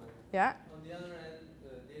a moment. Yeah? On the other end,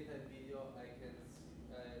 data and video, I can see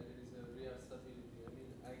there is a real stability. I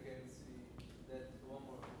mean, I can see that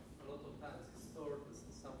a lot of times it's stored the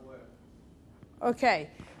Okay.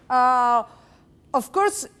 Of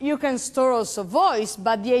course, you can store also voice,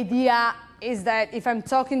 but the idea is that if I'm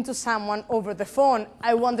talking to someone over the phone,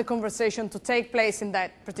 I want the conversation to take place in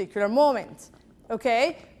that particular moment.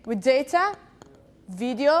 Okay? With data,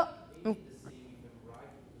 video.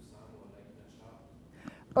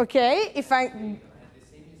 Okay, if I.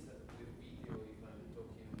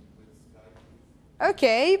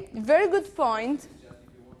 Okay, very good point.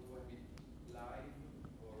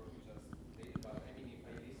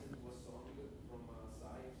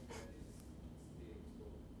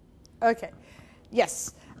 Okay,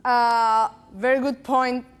 yes, very good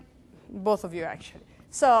point, both of you actually.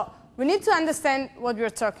 So we need to understand what we're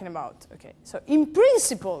talking about. Okay, so in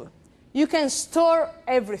principle, you can store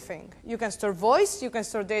everything. You can store voice, you can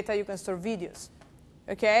store data, you can store videos.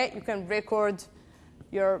 Okay, you can record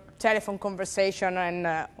your telephone conversation, and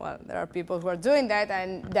well, there are people who are doing that,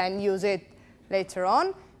 and then use it later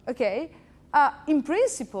on. Okay, in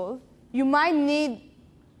principle, you might need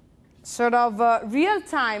sort of a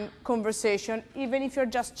real-time conversation, even if you're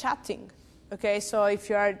just chatting. Okay, so if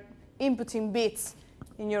you are inputting bits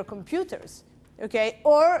in your computers, okay,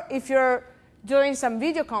 or if you're doing some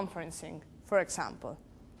video conferencing, for example.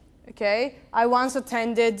 Okay, I once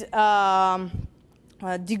attended a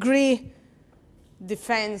degree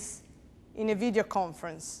defense in a video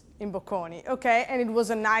conference in Bocconi. Okay, and it was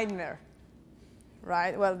a nightmare,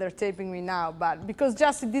 right? Well, they're taping me now, but because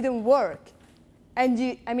just it didn't work.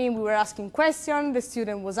 And I mean, we were asking questions, the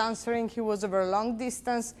student was answering, he was over a long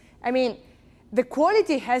distance. I mean, the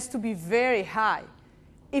quality has to be very high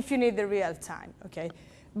if you need the real time, okay?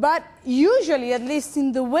 But usually, at least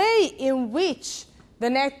in the way in which the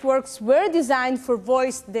networks were designed for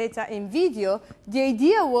voice, data, and video, the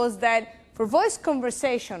idea was that for voice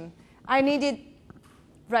conversation, I need it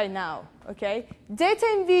right now, okay? Data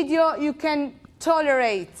and video, you can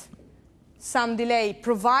tolerate some delay,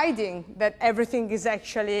 providing that everything is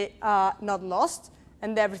actually not lost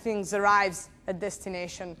and everything arrives at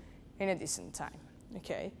destination in a decent time.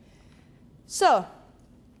 Okay, so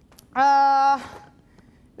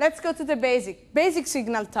let's go to the basic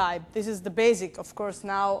signal type. This is the basic, of course.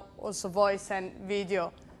 Now also voice and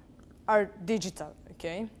video are digital.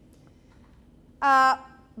 Okay,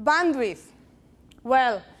 bandwidth.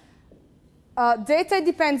 Well, data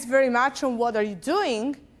depends very much on what are you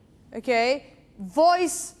doing. Okay,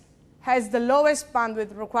 voice has the lowest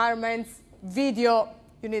bandwidth requirements. Video,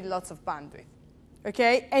 you need lots of bandwidth.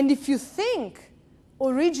 Okay, and if you think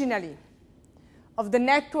originally of the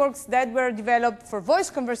networks that were developed for voice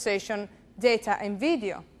conversation, data, and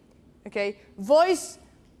video, okay, voice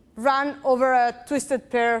ran over a twisted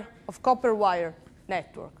pair of copper wire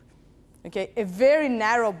network. Okay, a very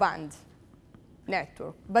narrow band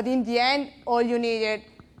network. But in the end, all you needed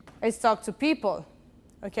is talk to people.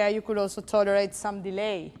 Okay, you could also tolerate some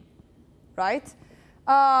delay, right?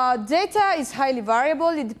 Data is highly variable.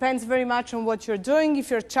 It depends very much on what you're doing,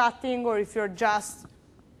 if you're chatting or if you're just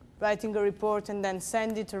writing a report and then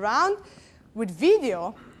send it around. With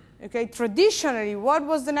video, okay, traditionally, what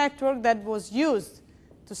was the network that was used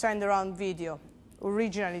to send around video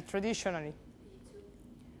originally, traditionally? YouTube.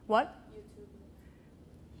 What? YouTube.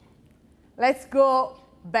 Let's go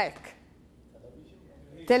back.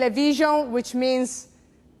 Television, which means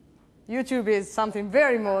YouTube is something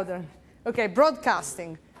very modern. Okay,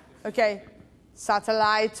 broadcasting. Okay,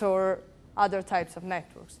 satellite or other types of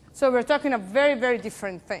networks. So we're talking of very, very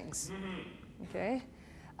different things. Okay.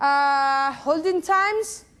 Holding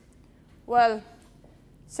times, well,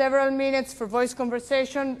 several minutes for voice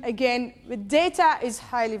conversation. Again, with data is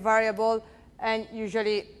highly variable and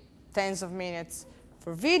usually tens of minutes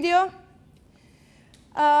for video.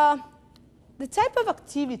 The type of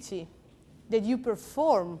activity that you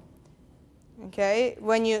perform, okay,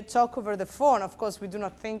 when you talk over the phone, of course, we do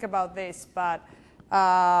not think about this, but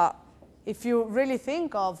if you really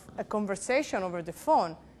think of a conversation over the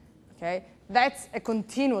phone, okay, that's a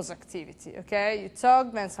continuous activity, okay? You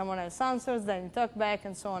talk, then someone else answers, then you talk back,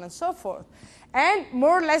 and so on and so forth. And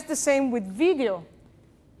more or less the same with video,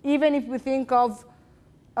 even if we think of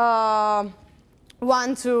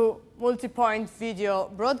one to multi-point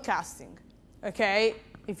video broadcasting, okay?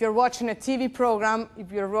 If you're watching a TV program,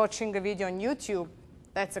 if you're watching a video on YouTube,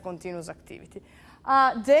 that's a continuous activity.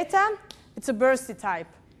 Data, it's a bursty type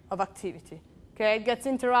of activity, okay? It gets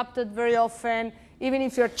interrupted very often. Even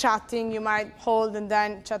if you're chatting, you might hold and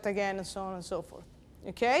then chat again, and so on and so forth,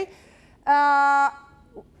 okay?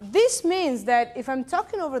 This means that if I'm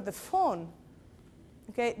talking over the phone,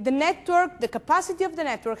 okay, the network, the capacity of the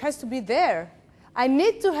network has to be there. I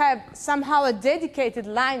need to have somehow a dedicated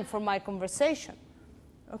line for my conversation,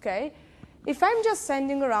 okay? If I'm just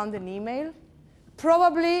sending around an email,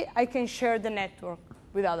 probably I can share the network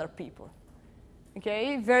with other people.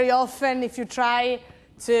 Okay? Very often, if you try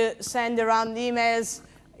to send around emails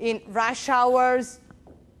in rush hours,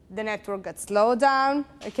 the network gets slowed down.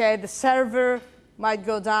 Okay? The server might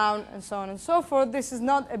go down, and so on and so forth. This is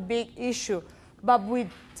not a big issue. But with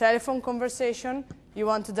telephone conversation, you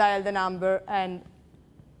want to dial the number and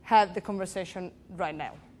have the conversation right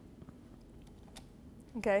now.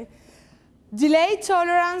 Okay? Delay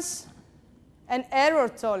tolerance and error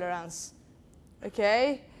tolerance.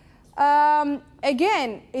 Okay?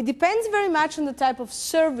 Again, it depends very much on the type of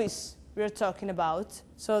service we're talking about.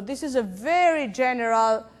 So this is a very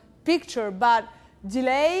general picture, but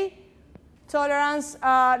delay tolerance,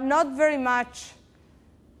 not very much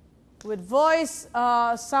with voice,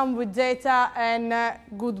 some with data, and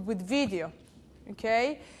good with video.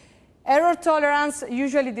 Okay? Error tolerance,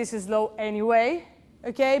 usually this is low anyway.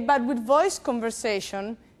 Okay? But with voice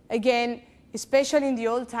conversation, again, especially in the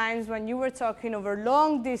old times when you were talking over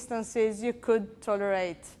long distances, you could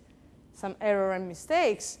tolerate some error and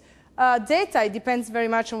mistakes. Data, it depends very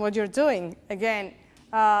much on what you're doing. Again,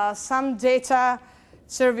 some data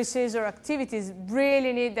services or activities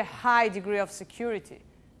really need a high degree of security.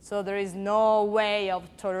 So there is no way of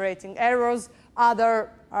tolerating errors. Other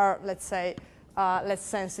are, let's say, less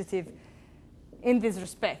sensitive in this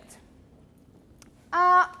respect.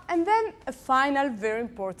 And then a final very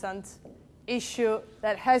important issue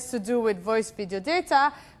that has to do with voice video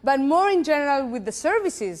data, but more in general with the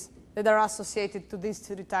services that are associated to these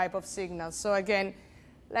two type of signals. So again,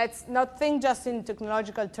 let's not think just in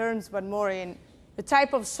technological terms, but more in the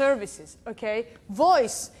type of services. Okay?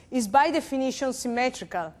 Voice is by definition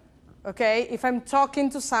symmetrical. Okay? If I'm talking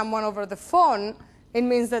to someone over the phone, it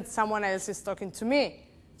means that someone else is talking to me.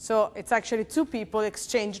 So it's actually two people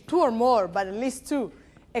exchange, two or more, but at least two,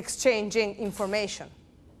 exchanging information.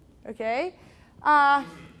 Okay?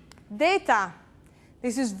 Data.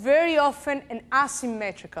 This is very often an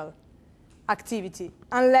asymmetrical activity,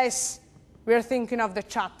 unless we're thinking of the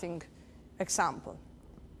chatting example.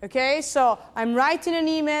 Okay? So I'm writing an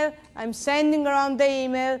email, I'm sending around the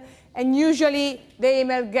email, and usually the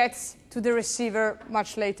email gets to the receiver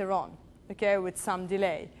much later on, okay, with some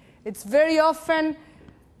delay. It's very often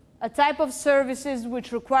a type of services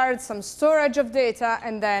which required some storage of data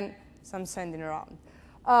and then some sending around.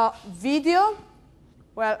 Video,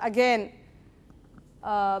 well, again,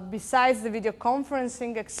 besides the video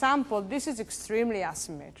conferencing example, this is extremely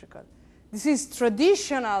asymmetrical. This is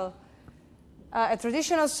traditional, a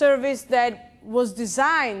traditional service that was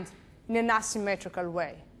designed in an asymmetrical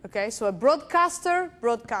way. Okay, so a broadcaster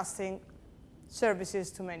broadcasting services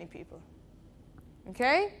to many people.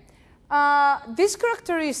 Okay, these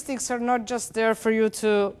characteristics are not just there for you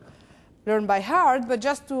to learn by heart, but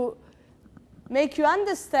just to make you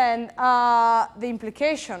understand the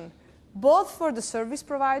implication, both for the service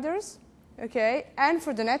providers, okay, and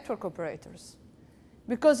for the network operators.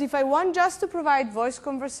 Because if I want just to provide voice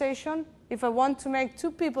conversation, if I want to make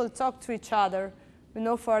two people talk to each other with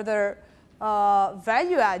no further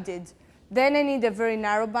value added, then I need a very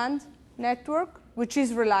narrowband network, which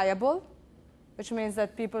is reliable, which means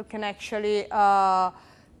that people can actually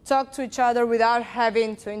talk to each other without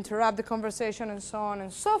having to interrupt the conversation and so on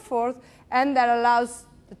and so forth, and that allows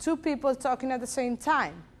the two people talking at the same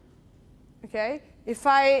time. Okay? If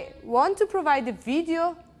I want to provide a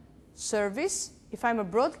video service, if I'm a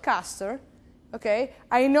broadcaster, okay,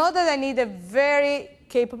 I know that I need a very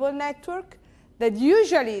capable network, that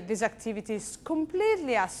usually this activity is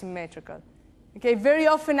completely asymmetrical. Okay, very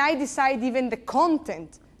often I decide even the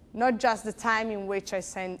content, not just the time in which I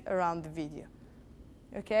send around the video.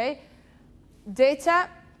 Okay, data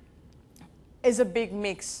is a big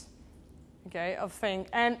mix, okay, of things.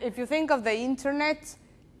 And if you think of the internet,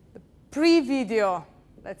 the pre-video,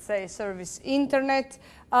 let's say, service internet,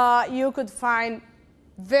 you could find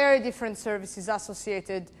very different services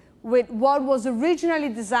associated with what was originally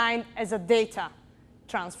designed as a data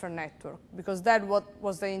transfer network, because that's what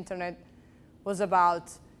was the internet was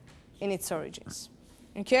about in its origins.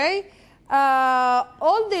 Okay?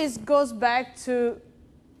 All this goes back to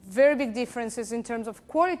very big differences in terms of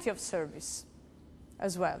quality of service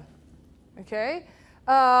as well. Okay?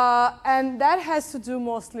 And that has to do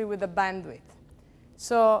mostly with the bandwidth.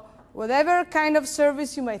 So whatever kind of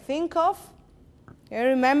service you might think of,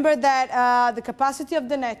 remember that the capacity of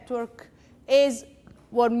the network is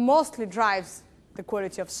what mostly drives the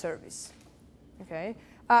quality of service. Okay?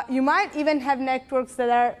 You might even have networks that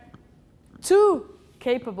are too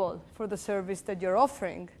capable for the service that you're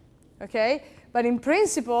offering. Okay? But in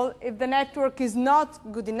principle, if the network is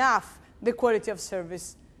not good enough, the quality of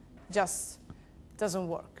service just doesn't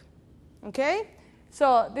work. Okay?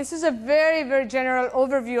 So this is a very, very general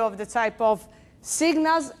overview of the type of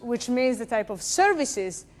signals, which means the type of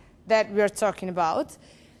services that we are talking about.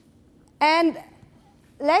 And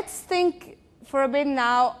let's think for a bit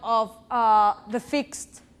now of the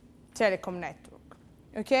fixed telecom network.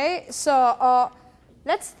 Okay, so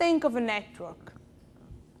let's think of a network.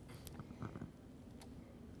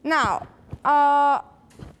 Now,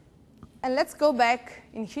 and let's go back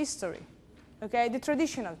in history. Okay, the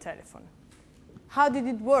traditional telephone. How did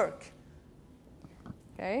it work?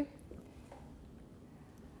 Okay.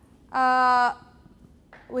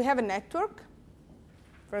 We have a network.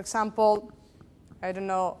 For example, I don't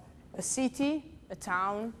know, a city, a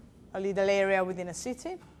town, a little area within a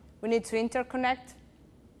city. We need to interconnect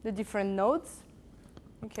the different nodes.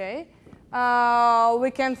 Okay.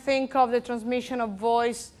 We can think of the transmission of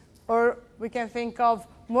voice, or we can think of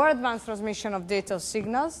more advanced transmission of data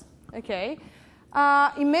signals. Okay.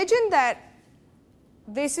 Imagine that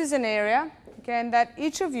this is an area, okay, and that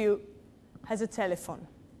each of you has a telephone.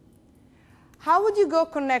 How would you go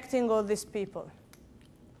connecting all these people?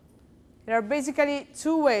 There are basically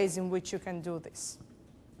two ways in which you can do this.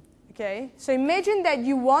 Okay? So imagine that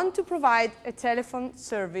you want to provide a telephone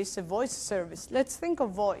service, a voice service. Let's think of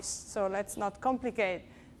voice, so let's not complicate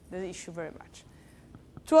the issue very much.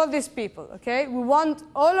 To all these people, okay? We want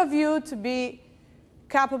all of you to be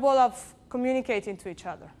capable of communicating to each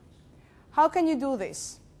other. How can you do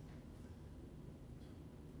this?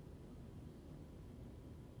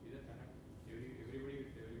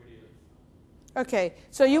 Okay,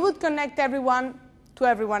 so you would connect everyone to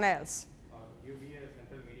everyone else. You be a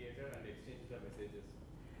central mediator and exchange the messages.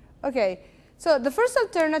 Okay, so the first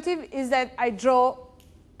alternative is that I draw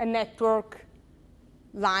a network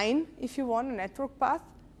line, if you want, a network path,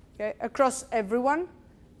 okay, across everyone,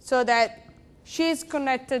 so that she's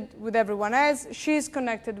connected with everyone else, she's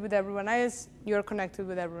connected with everyone else, you're connected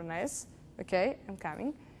with everyone else. Okay, I'm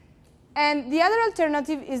coming. And the other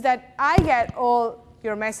alternative is that I get all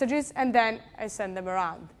your messages, and then I send them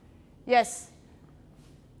around. Yes?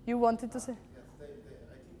 You wanted to say? Yes, I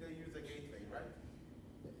think they use a gateway, right?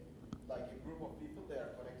 Like a group of people, they are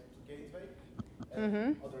connected to gateway,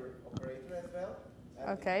 and other operator as well.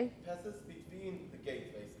 And it passes between the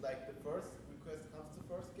gateways. Like the first request comes to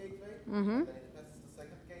first gateway, and then it passes to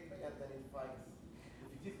second gateway, and then it finds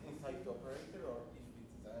if it is inside the operator, or if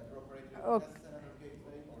it's another operator, it passes another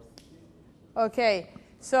gateway, or something. Okay,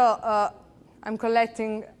 so I'm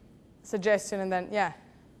collecting suggestion, and then, yeah.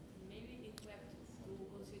 Maybe if we have to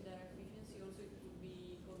consider efficiency, also it would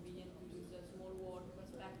be convenient to use a small world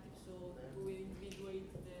perspective, so to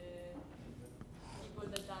individuate the people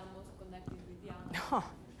that are most connected with the others.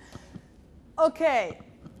 Okay.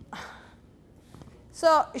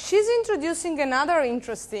 So she's introducing another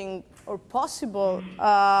interesting or possible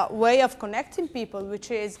way of connecting people,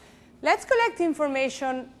 which is, let's collect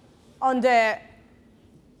information on the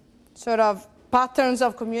sort of patterns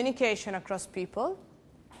of communication across people.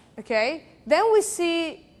 Okay? Then we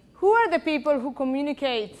see who are the people who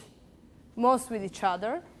communicate most with each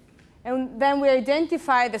other. And then we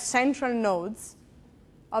identify the central nodes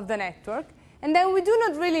of the network. And then we do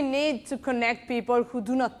not really need to connect people who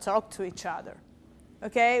do not talk to each other.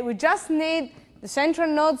 Okay? We just need the central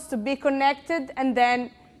nodes to be connected and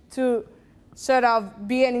then to sort of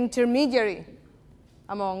be an intermediary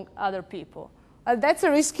among other people. That's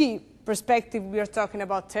a risky perspective. We are talking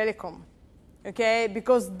about telecom, okay?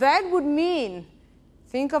 Because that would mean,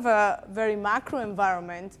 think of a very macro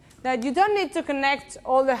environment, that you don't need to connect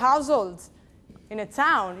all the households in a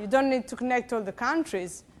town. You don't need to connect all the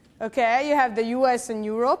countries, okay? You have the US and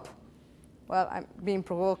Europe. Well, I'm being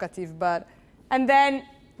provocative, but, and then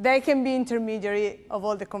they can be intermediary of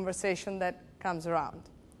all the conversation that comes around,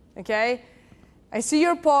 okay? I see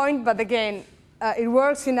your point, but again, it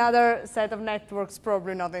works in other set of networks,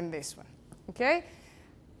 probably not in this one. Okay?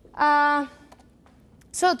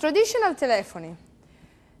 So traditional telephony,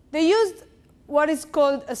 they used what is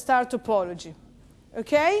called a star topology.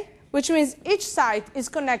 Okay? Which means each site is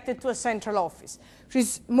connected to a central office, which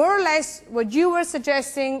is more or less what you were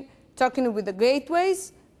suggesting, talking with the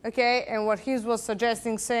gateways, okay? And what he was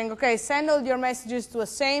suggesting, saying, okay, send all your messages to a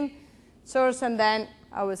same source, and then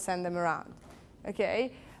I will send them around.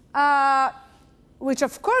 Okay? Which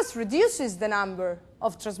of course reduces the number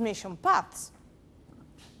of transmission paths.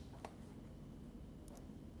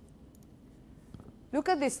 Look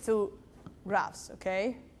at these two graphs,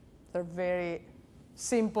 okay? They're very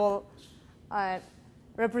simple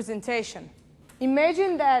representation.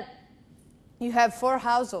 Imagine that you have 4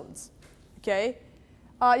 households, okay?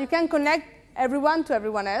 You can connect everyone to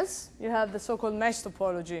everyone else. You have the so-called mesh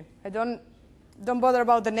topology. I don't don't bother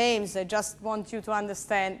about the names. I just want you to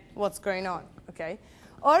understand what's going on. Okay?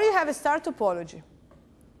 Or you have a star topology,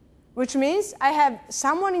 which means I have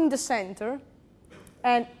someone in the center,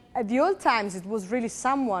 and at the old times it was really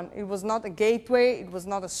someone. It was not a gateway. It was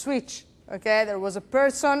not a switch. Okay? There was a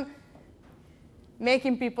person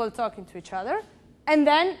making people talking to each other. And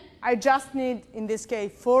then I just need, in this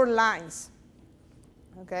case, 4 lines.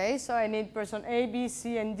 Okay? So I need person A, B,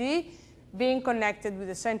 C, and D being connected with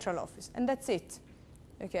the central office. And that's it.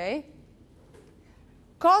 Okay?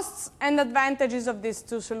 Costs and advantages of these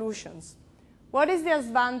two solutions. What is the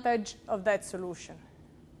advantage of that solution?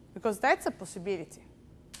 Because that's a possibility.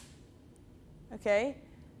 Okay?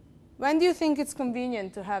 When do you think it's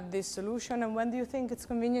convenient to have this solution, and when do you think it's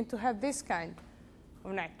convenient to have this kind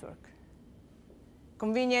of network?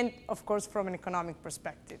 Convenient, of course, from an economic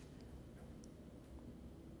perspective.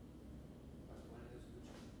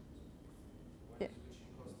 When the switching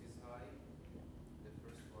cost is high, the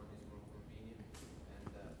first one is more convenient, and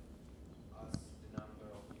as the number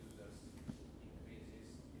of users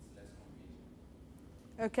increases, it's less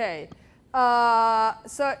convenient. Okay.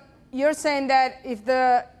 So you're saying that if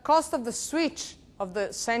the cost of the switch of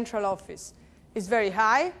the central office is very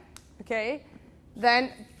high, okay,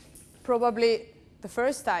 then probably the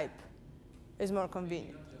first type is more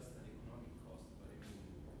convenient. Not just an economic cost,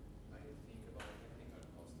 but I think about a technical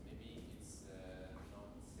cost. Maybe it's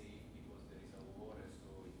not safe because there is a war,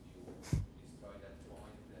 so if you destroy that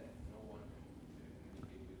point, no one can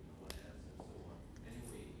communicate with no one else, and so on.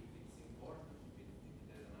 Anyway, if it's important, if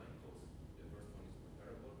there's an high cost, the first one is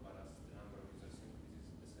preferable, but as the number of users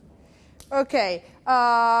increases, the second one. Okay.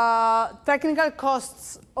 Technical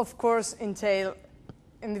costs, of course, entail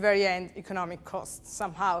in the very end, economic costs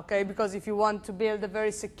somehow, okay? Because if you want to build a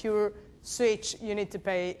very secure switch, you need to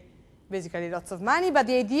pay basically lots of money. But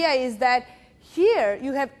the idea is that here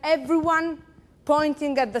you have everyone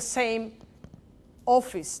pointing at the same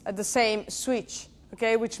office, at the same switch,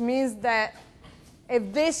 okay? Which means that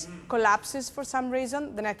if this collapses for some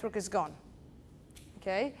reason, the network is gone,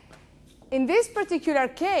 okay? In this particular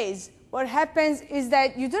case, what happens is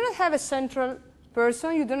that you do not have a central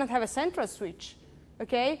person, you do not have a central switch.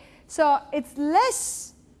 Okay? So it's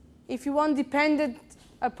less, if you want, dependent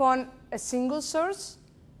upon a single source.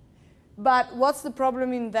 But what's the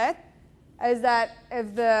problem in that? Is that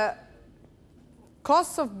if the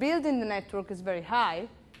cost of building the network is very high,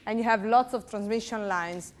 and you have lots of transmission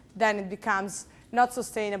lines, then it becomes not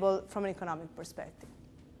sustainable from an economic perspective.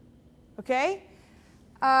 Okay?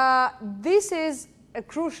 This is a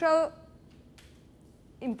crucial,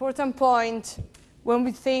 important point when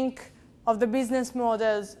we think of the business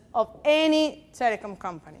models of any telecom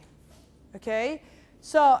company, okay?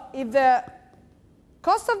 So if the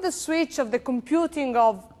cost of the switch, of the computing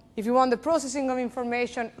of, if you want, the processing of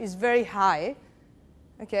information is very high,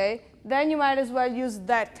 okay, then you might as well use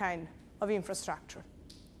that kind of infrastructure,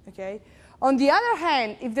 okay? On the other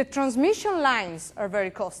hand, if the transmission lines are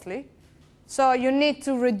very costly, so you need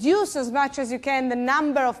to reduce as much as you can the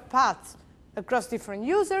number of paths across different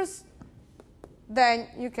users, then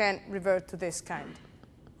you can revert to this kind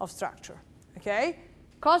of structure, okay?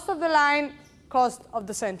 Cost of the line, cost of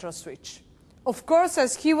the central switch. Of course,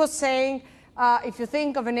 as he was saying, if you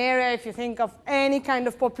think of an area, if you think of any kind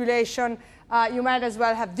of population, you might as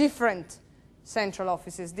well have different central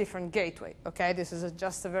offices, different gateway, okay? This is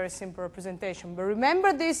just a very simple representation. But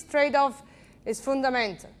remember, this trade-off is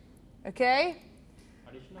fundamental, okay?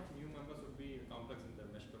 Addition of new members would be complex in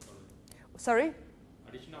the mesh topology. Sorry?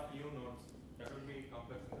 Addition of new nodes.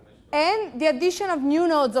 And the addition of new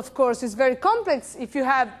nodes, of course, is very complex if you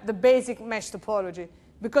have the basic mesh topology,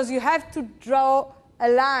 because you have to draw a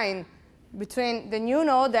line between the new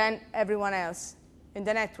node and everyone else in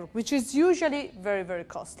the network, which is usually very, very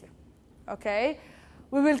costly. Okay?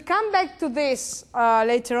 We will come back to this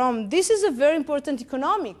later on. This is a very important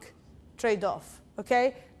economic trade-off,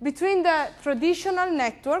 okay, between the traditional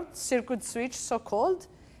network, circuit switch, so-called,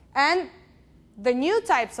 and the new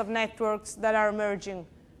types of networks that are emerging,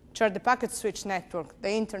 which are the packet switch network, the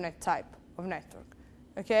internet type of network,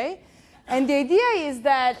 okay? And the idea is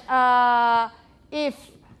that if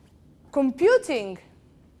computing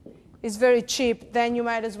is very cheap, then you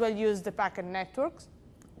might as well use the packet networks,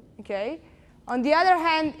 okay? On the other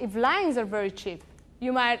hand, if lines are very cheap,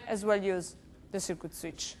 you might as well use the circuit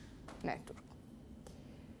switch network.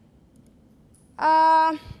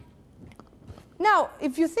 Now,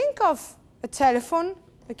 if you think of a telephone,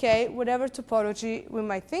 okay, whatever topology we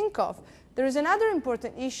might think of, there is another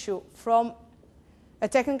important issue from a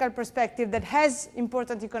technical perspective that has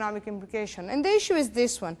important economic implication. And the issue is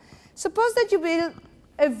this one. Suppose that you build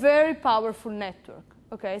a very powerful network,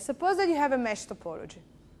 Okay, suppose that you have a mesh topology,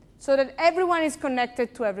 so that everyone is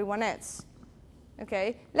connected to everyone else.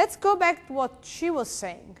 Okay, let's go back to what she was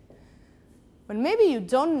saying. Well, maybe you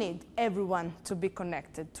don't need everyone to be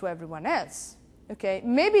connected to everyone else. Okay,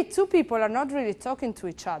 maybe two people are not really talking to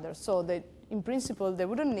each other, so they, in principle, they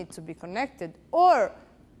wouldn't need to be connected. Or,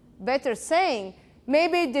 better saying,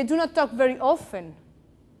 maybe they do not talk very often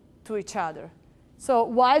to each other. So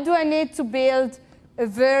why do I need to build a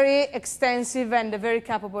very extensive and a very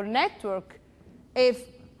capable network if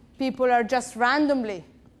people are just randomly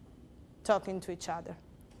talking to each other?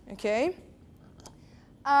 Okay?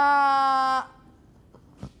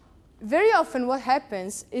 Very often what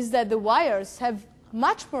happens is that the wires have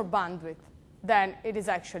much more bandwidth than it is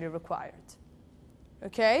actually required.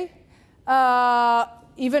 Okay?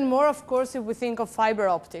 Even more, of course, if we think of fiber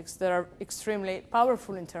optics that are extremely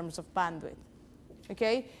powerful in terms of bandwidth.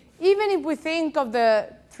 Okay? Even if we think of the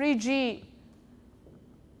 3G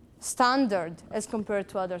standard as compared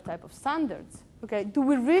to other type of standards, okay, do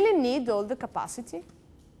we really need all the capacity?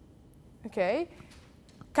 Okay?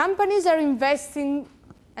 Companies are investing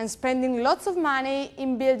and spending lots of money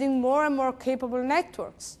in building more and more capable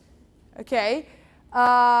networks. Okay?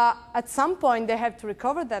 At some point, they have to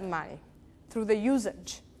recover that money through the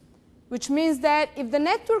usage, which means that if the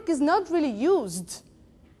network is not really used,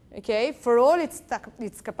 okay, for all its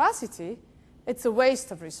capacity, it's a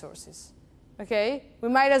waste of resources. Okay? We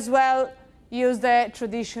might as well use the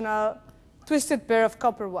traditional twisted pair of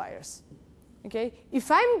copper wires. Okay? If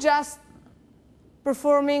I'm just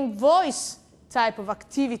performing voice type of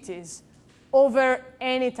activities over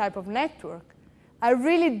any type of network, I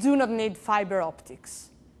really do not need fiber optics.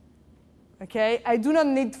 Okay? I do not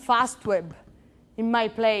need fast web in my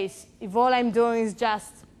place if all I'm doing is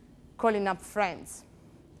just calling up friends.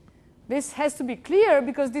 This has to be clear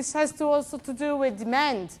because this has to also to do with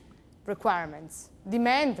demand requirements,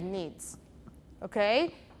 demand needs.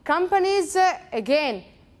 Okay? Companies, again,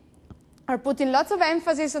 are putting lots of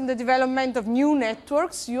emphasis on the development of new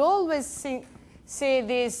networks. You always see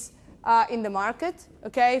this in the market.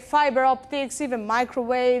 Okay? Fiber optics, even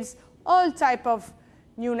microwaves, all type of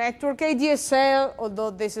new network, ADSL,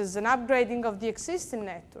 although this is an upgrading of the existing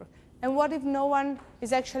network. And what if no one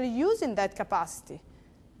is actually using that capacity?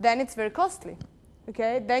 Then it's very costly.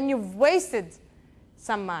 Okay? Then you've wasted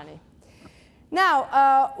some money.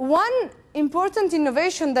 Now, one important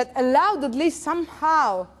innovation that allowed at least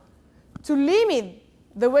somehow to limit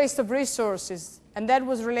the waste of resources, and that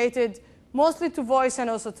was related mostly to voice and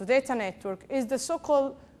also to data network, is the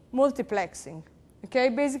so-called multiplexing. Okay?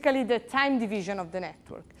 Basically, the time division of the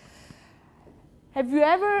network. Have you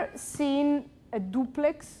ever seen a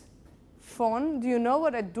duplex phone? Do you know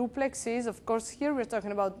what a duplex is? Of course, here we're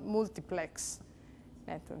talking about multiplex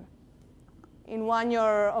network. In one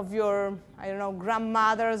of your, I don't know,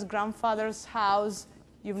 grandmother's, grandfather's house,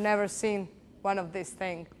 you've never seen one of these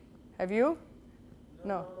things. Have you?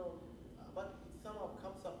 No. But it somehow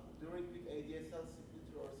comes up during with ADSL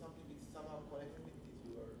signature or something. It's somehow connectivity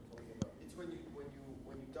you are talking about. It's when you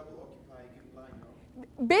double occupy a given line,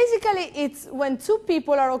 no? Basically, it's when two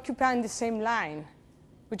people are occupying the same line.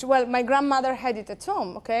 Which, well, my grandmother had it at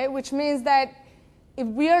home, okay? Which means that if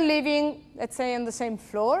we are living, let's say, on the same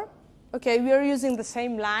floor, okay, we are using the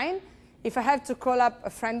same line. If I have to call up a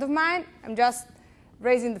friend of mine, I'm just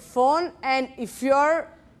raising the phone, and if you're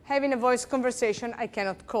having a voice conversation, I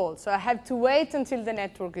cannot call. So I have to wait until the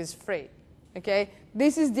network is free, okay?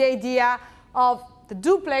 This is the idea of the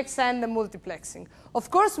duplex and the multiplexing. Of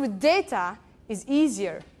course, with data, it's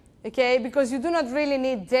easier, okay? Because you do not really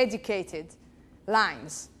need dedicated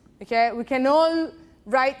lines, okay? We can all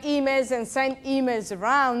write emails and send emails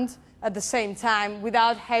around at the same time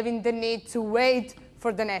without having the need to wait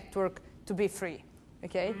for the network to be free,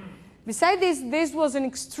 okay? Besides this, this was an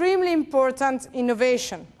extremely important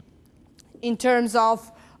innovation in terms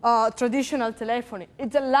of traditional telephony.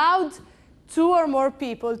 It allowed two or more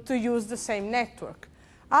people to use the same network.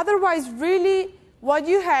 Otherwise, really, what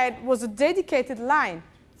you had was a dedicated line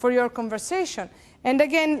for your conversation. And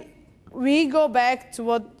again, we go back to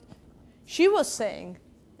what she was saying,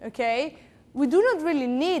 okay? We do not really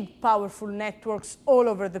need powerful networks all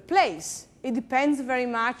over the place. It depends very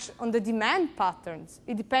much on the demand patterns.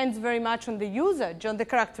 It depends very much on the usage, on the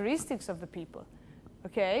characteristics of the people,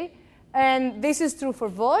 okay? And this is true for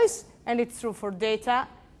voice, and it's true for data,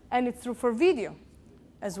 and it's true for video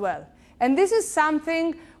as well. And this is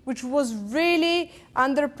something which was really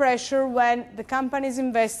under pressure when the companies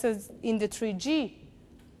invested in the 3G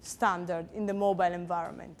standard in the mobile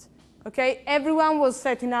environment. Okay? Everyone was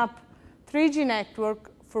setting up 3G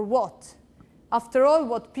network for what? After all,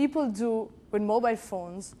 what people do with mobile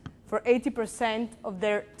phones for 80% of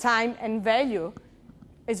their time and value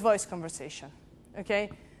is voice conversation. Okay?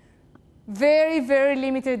 Very, very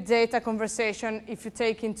limited data conversation if you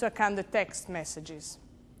take into account the text messages.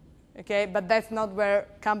 Okay? But that's not where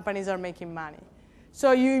companies are making money.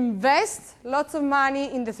 So you invest lots of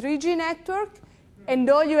money in the 3G network, and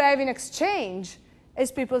all you have in exchange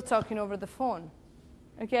is people talking over the phone.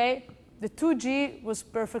 Okay? The 2G was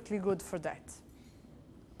perfectly good for that.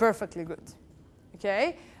 Perfectly good.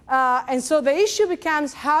 Okay? And so the issue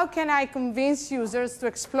becomes, how can I convince users to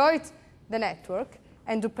exploit the network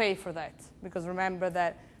and to pay for that? Because remember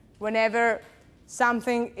that whenever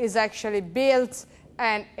something is actually built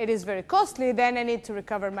and it is very costly, then I need to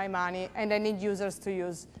recover my money, and I need users to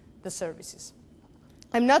use the services.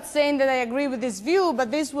 I'm not saying that I agree with this view,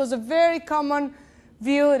 but this was a very common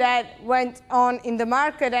view that went on in the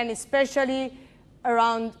market, and especially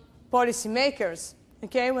around policymakers,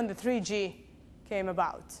 okay, when the 3G came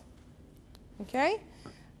about. Okay?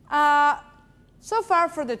 So far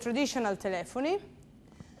for the traditional telephony.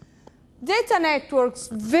 Data networks,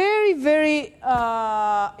 very, very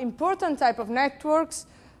important type of networks.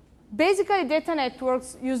 Basically, data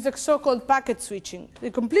networks use the so-called packet switching,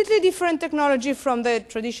 a completely different technology from the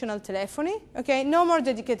traditional telephony. Okay? No more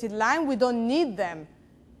dedicated line. We don't need them.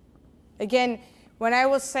 Again, when I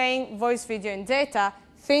was saying voice, video, and data,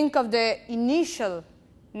 think of the initial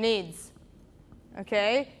needs,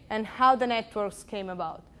 okay, and how the networks came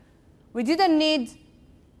about. We didn't need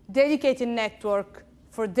dedicated network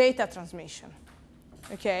for data transmission,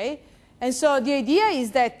 okay? And so the idea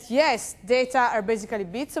is that, yes, data are basically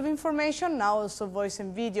bits of information. Now also voice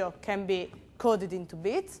and video can be coded into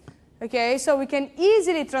bits, okay? So we can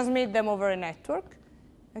easily transmit them over a network,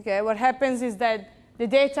 okay? What happens is that the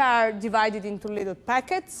data are divided into little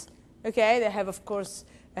packets, okay? They have, of course,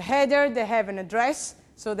 a header, they have an address,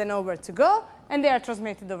 so they know where to go, and they are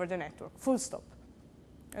transmitted over the network, full stop,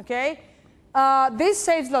 okay? This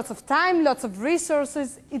saves lots of time, lots of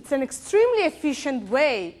resources. It's an extremely efficient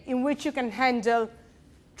way in which you can handle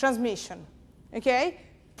transmission, okay?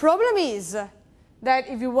 Problem is that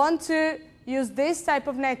if you want to use this type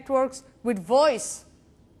of networks with voice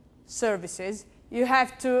services, you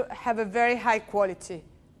have to have a very high quality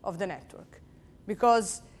of the network,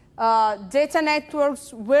 because data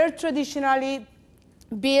networks were traditionally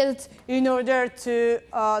built in order to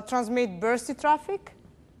transmit bursty traffic,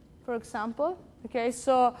 for example. Okay,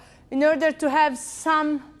 so in order to have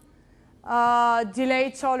some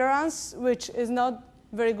delay tolerance, which is not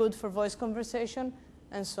very good for voice conversation,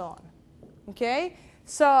 and so on. Okay,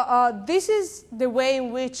 so this is the way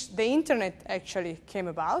in which the internet actually came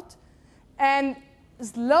about, and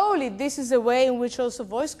slowly this is the way in which also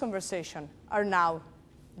voice conversation are now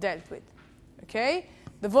dealt with. Okay,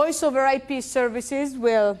 the voice over IP services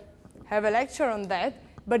will have a lecture on that,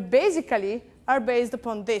 but basically are based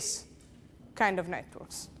upon this kind of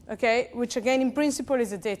networks, okay? Which again, in principle,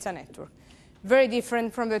 is a data network. Very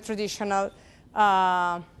different from the traditional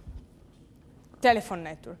telephone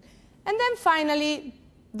network. And then finally,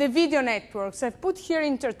 the video networks. I've put here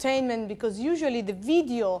entertainment because usually the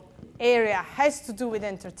video area has to do with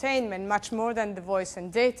entertainment much more than the voice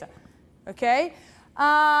and data, okay?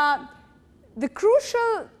 The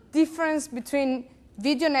crucial difference between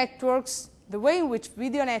video networks, the way in which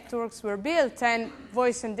video networks were built and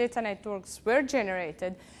voice and data networks were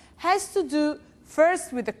generated, has to do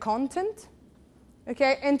first with the content,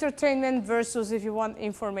 okay, entertainment versus, if you want,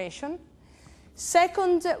 information.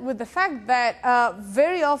 Second, with the fact that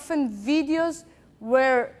very often videos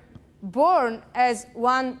were born as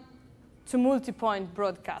one-to-multipoint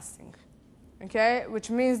broadcasting, okay, which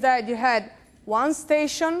means that you had one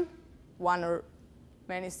station, one or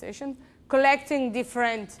many stations, collecting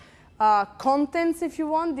different contents, if you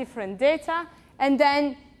want, different data, and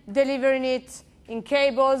then delivering it in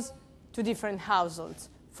cables to different households.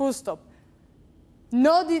 Full stop.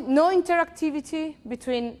 No interactivity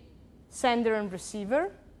between sender and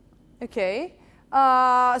receiver. Okay.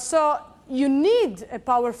 So you need a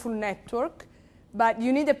powerful network, but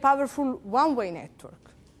you need a powerful one-way network.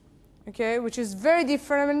 Okay, which is very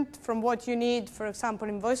different from what you need, for example,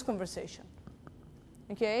 in voice conversation.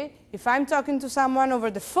 Okay, if I'm talking to someone over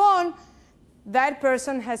the phone, that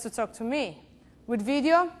person has to talk to me. With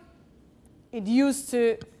video, it used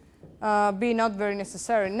to be not very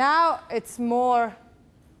necessary. Now it's more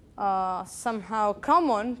somehow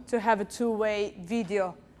common to have a two-way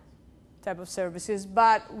video type of services.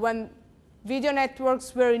 But when video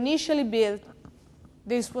networks were initially built,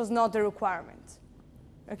 this was not a requirement.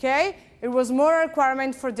 Okay? It was more a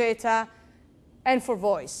requirement for data and for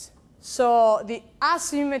voice. So the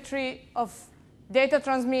asymmetry of data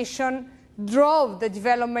transmission drove the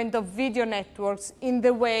development of video networks in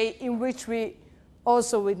the way in which we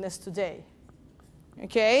also witness today.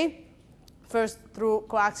 Okay? First through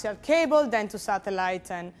coaxial cable, then to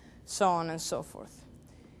satellite, and so on and so forth.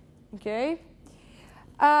 Okay?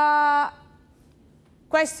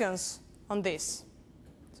 Questions on this?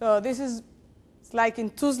 So this is like in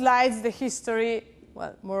 2 slides the history,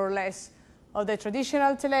 well, more or less, of the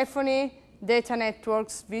traditional telephony, data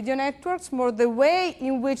networks, video networks, more the way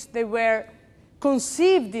in which they were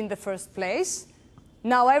conceived in the first place.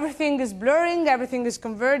 Now everything is blurring, everything is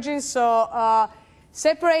converging, so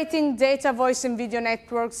separating data, voice, and video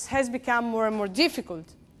networks has become more and more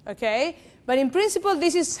difficult, okay? But in principle,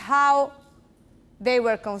 this is how they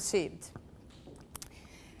were conceived.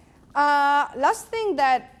 Last thing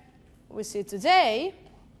that we see today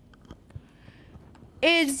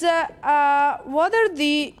is what are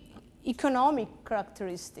the economic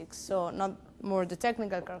characteristics, so not more the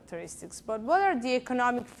technical characteristics, but what are the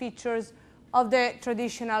economic features of the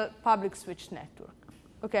traditional public switch network,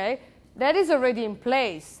 okay? That is already in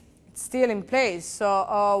place. It's still in place.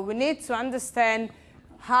 So we need to understand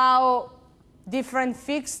how different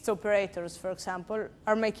fixed operators, for example,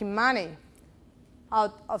 are making money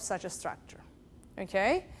out of such a structure,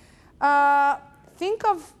 okay? Think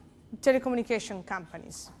of telecommunication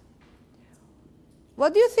companies.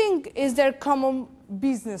 What do you think is their common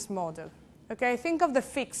business model? Okay, think of the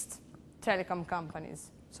fixed telecom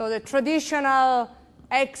companies. So the traditional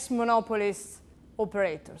ex-monopolist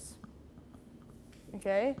operators.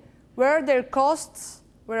 Okay, where are their costs?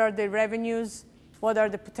 Where are their revenues? What are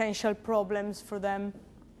the potential problems for them?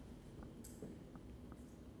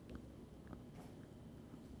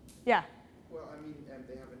 Yeah. Well, I mean,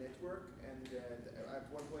 they have a network, and at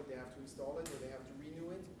one point they have to install it or they have to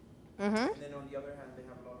renew it. Mm-hmm. And then on the other hand, they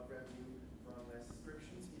have a lot of revenue from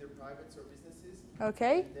subscriptions, either privates or businesses.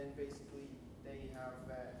 Okay. And then basically they have,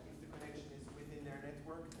 if the connection is within their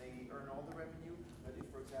network, they earn all the revenue. But if,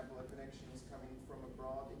 for example, a connection is coming from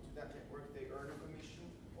abroad into that network, they earn a commission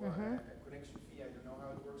or a connection fee. I don't know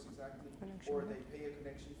how it works exactly. Or they pay a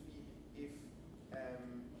connection fee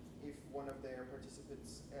if one of their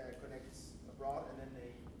participants connects abroad, and then they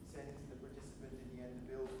send to the participant in the end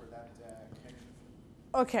the bill for that connection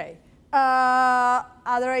fee. Okay.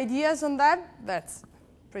 Other ideas on that? That's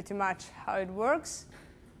pretty much how it works.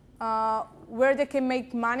 Where they can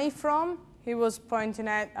make money from, he was pointing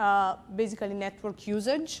at basically network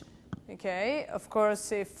usage. Okay, of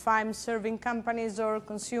course, if I'm serving companies or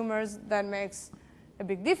consumers, that makes a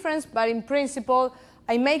big difference. But in principle,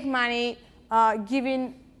 I make money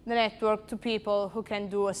giving the network to people who can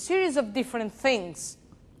do a series of different things,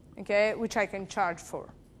 okay, which I can charge for.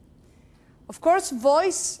 Of course,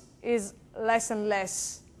 voice is less and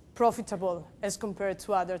less profitable as compared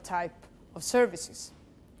to other type of services,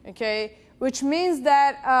 okay? Which means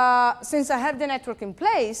that since I have the network in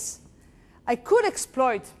place, I could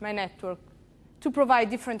exploit my network to provide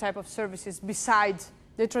different type of services besides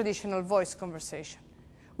the traditional voice conversation,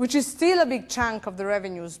 which is still a big chunk of the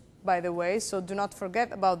revenues, by the way, so do not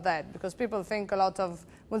forget about that, because people think a lot of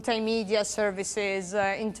multimedia services,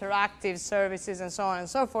 interactive services, and so on and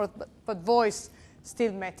so forth, but voice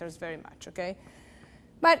still matters very much, okay?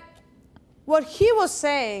 But what he was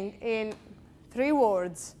saying in 3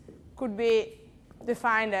 words could be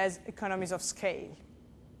defined as economies of scale,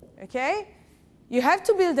 okay? You have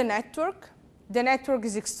to build a network. The network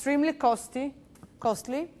is extremely costly,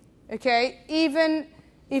 okay? Even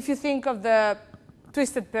if you think of the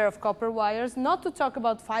twisted pair of copper wires, not to talk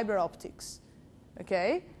about fiber optics,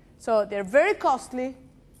 okay? So they're very costly,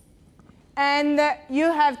 and you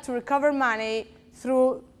have to recover money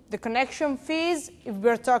through the connection fees, if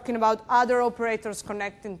we're talking about other operators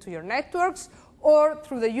connecting to your networks, or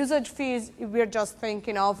through the usage fees, if we're just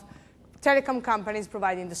thinking of telecom companies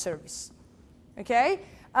providing the service, okay?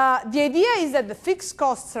 The idea is that the fixed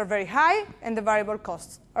costs are very high, and the variable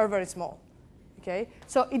costs are very small, okay?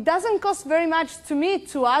 So it doesn't cost very much to me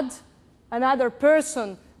to add another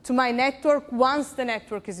person to my network once the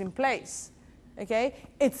network is in place, okay?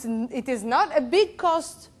 It is not a big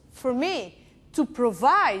cost for me to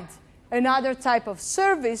provide another type of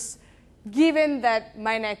service, given that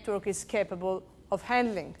my network is capable of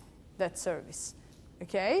handling that service,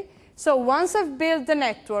 okay? So once I've built the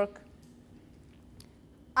network,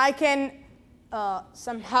 I can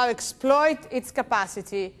somehow exploit its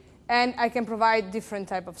capacity, and I can provide different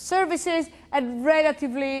type of services at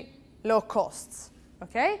relatively low costs,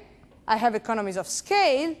 okay? I have economies of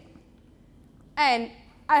scale, and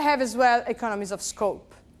I have as well economies of scope.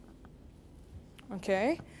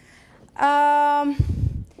 Okay. Now,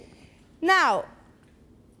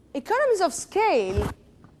 economies of scale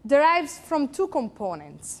derives from two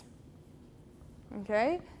components.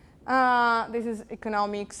 Okay? This is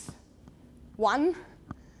economics 1,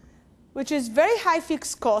 which is very high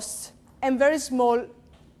fixed costs and very small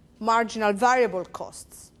marginal variable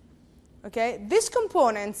costs. Okay? These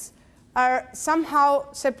components are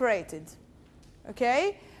somehow separated.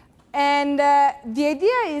 Okay? And the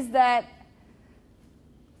idea is that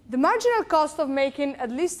the marginal cost of making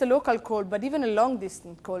at least a local call, but even a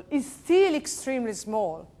long-distance call, is still extremely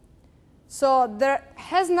small. So there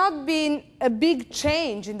has not been a big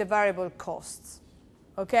change in the variable costs.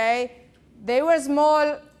 Okay? They were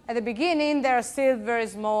small at the beginning. They are still very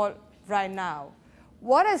small right now.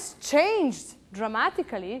 What has changed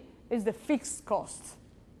dramatically is the fixed cost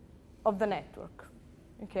of the network.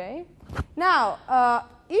 Okay? Now,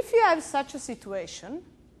 if you have such a situation,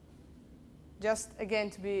 just again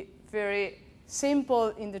to be very simple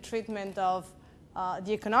in the treatment of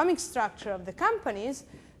the economic structure of the companies,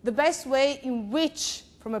 the best way in which,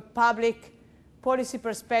 from a public policy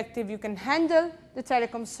perspective, you can handle the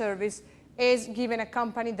telecom service is giving a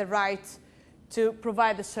company the right to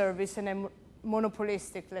provide the service in a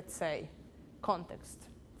monopolistic, let's say, context.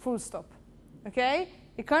 Full stop. Okay?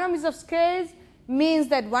 Economies of scale means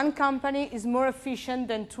that one company is more efficient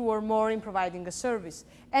than two or more in providing a service.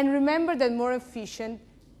 And remember that more efficient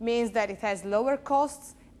means that it has lower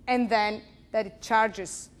costs and then that it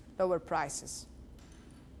charges lower prices.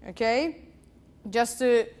 Okay? Just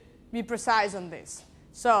to be precise on this.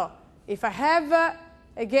 So if I have,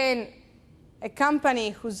 again, a company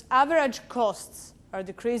whose average costs are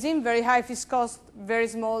decreasing, very high fixed cost, very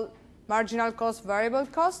small marginal cost, variable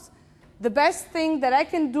costs, the best thing that I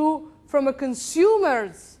can do from a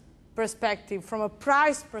consumer's perspective, from a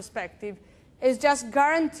price perspective, is just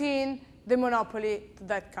guaranteeing the monopoly to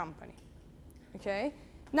that company. Okay?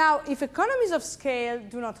 Now, if economies of scale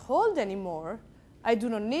do not hold anymore, I do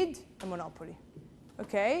not need a monopoly.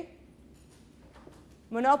 Okay?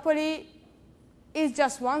 Monopoly is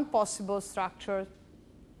just one possible structure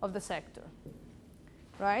of the sector.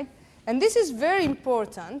 Right? And this is very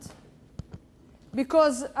important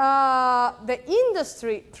because the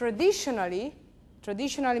industry traditionally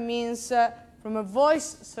means from a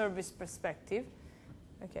voice service perspective,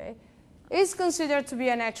 okay, is considered to be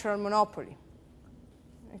a natural monopoly.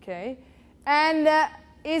 Okay? And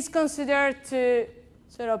is considered to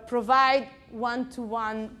sort of provide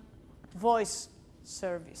one-to-one voice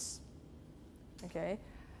service. Okay?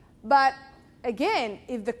 But again,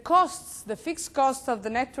 if the costs, the fixed cost of the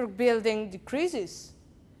network building decreases,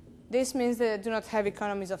 this means that I do not have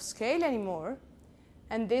economies of scale anymore,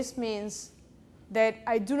 and this means that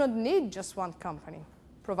I do not need just one company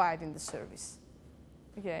providing the service.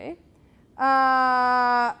 Okay?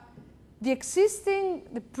 The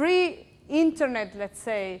pre-internet, let's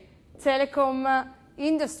say, telecom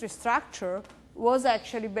industry structure was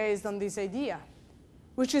actually based on this idea,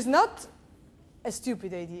 which is not a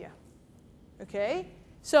stupid idea. Okay?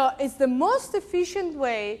 So it's the most efficient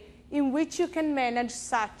way in which you can manage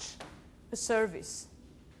such a service.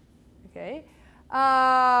 Okay?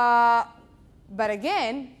 But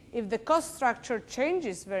again, if the cost structure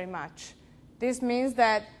changes very much, this means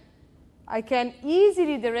that I can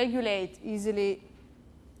easily deregulate,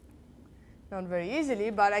 not very easily,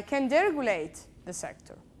 but I can deregulate the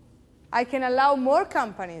sector. I can allow more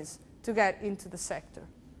companies to get into the sector.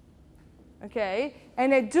 Okay?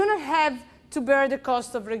 And I do not have to bear the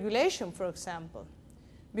cost of regulation, for example.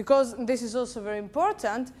 Because this is also very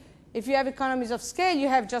important. If you have economies of scale, you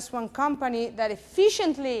have just one company that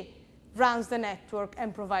efficiently runs the network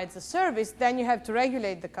and provides the service, then you have to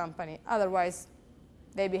regulate the company. Otherwise,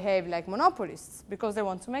 they behave like monopolists because they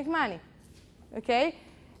want to make money. Okay?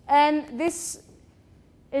 And this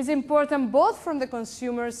is important both from the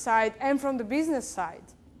consumer side and from the business side.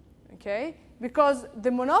 Okay? Because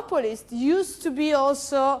the monopolist used to be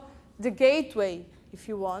also the gateway, if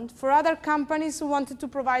you want, for other companies who wanted to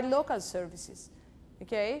provide local services.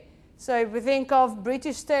 Okay? So if we think of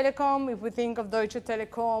British Telecom, if we think of Deutsche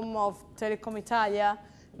Telekom, of Telecom Italia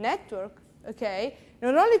network, okay,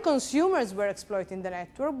 not only consumers were exploiting the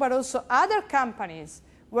network, but also other companies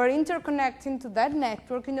were interconnecting to that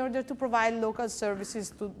network in order to provide local services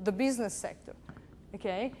to the business sector.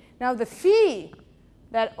 Okay? Now the fee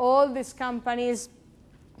that all these companies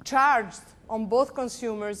charged on both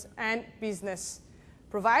consumers and business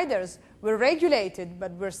providers were regulated,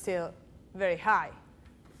 but were still very high.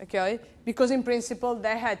 Okay? Because in principle,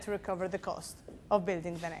 they had to recover the cost of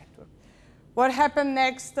building the network. What happened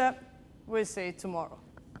next, we'll see tomorrow.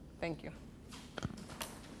 Thank you.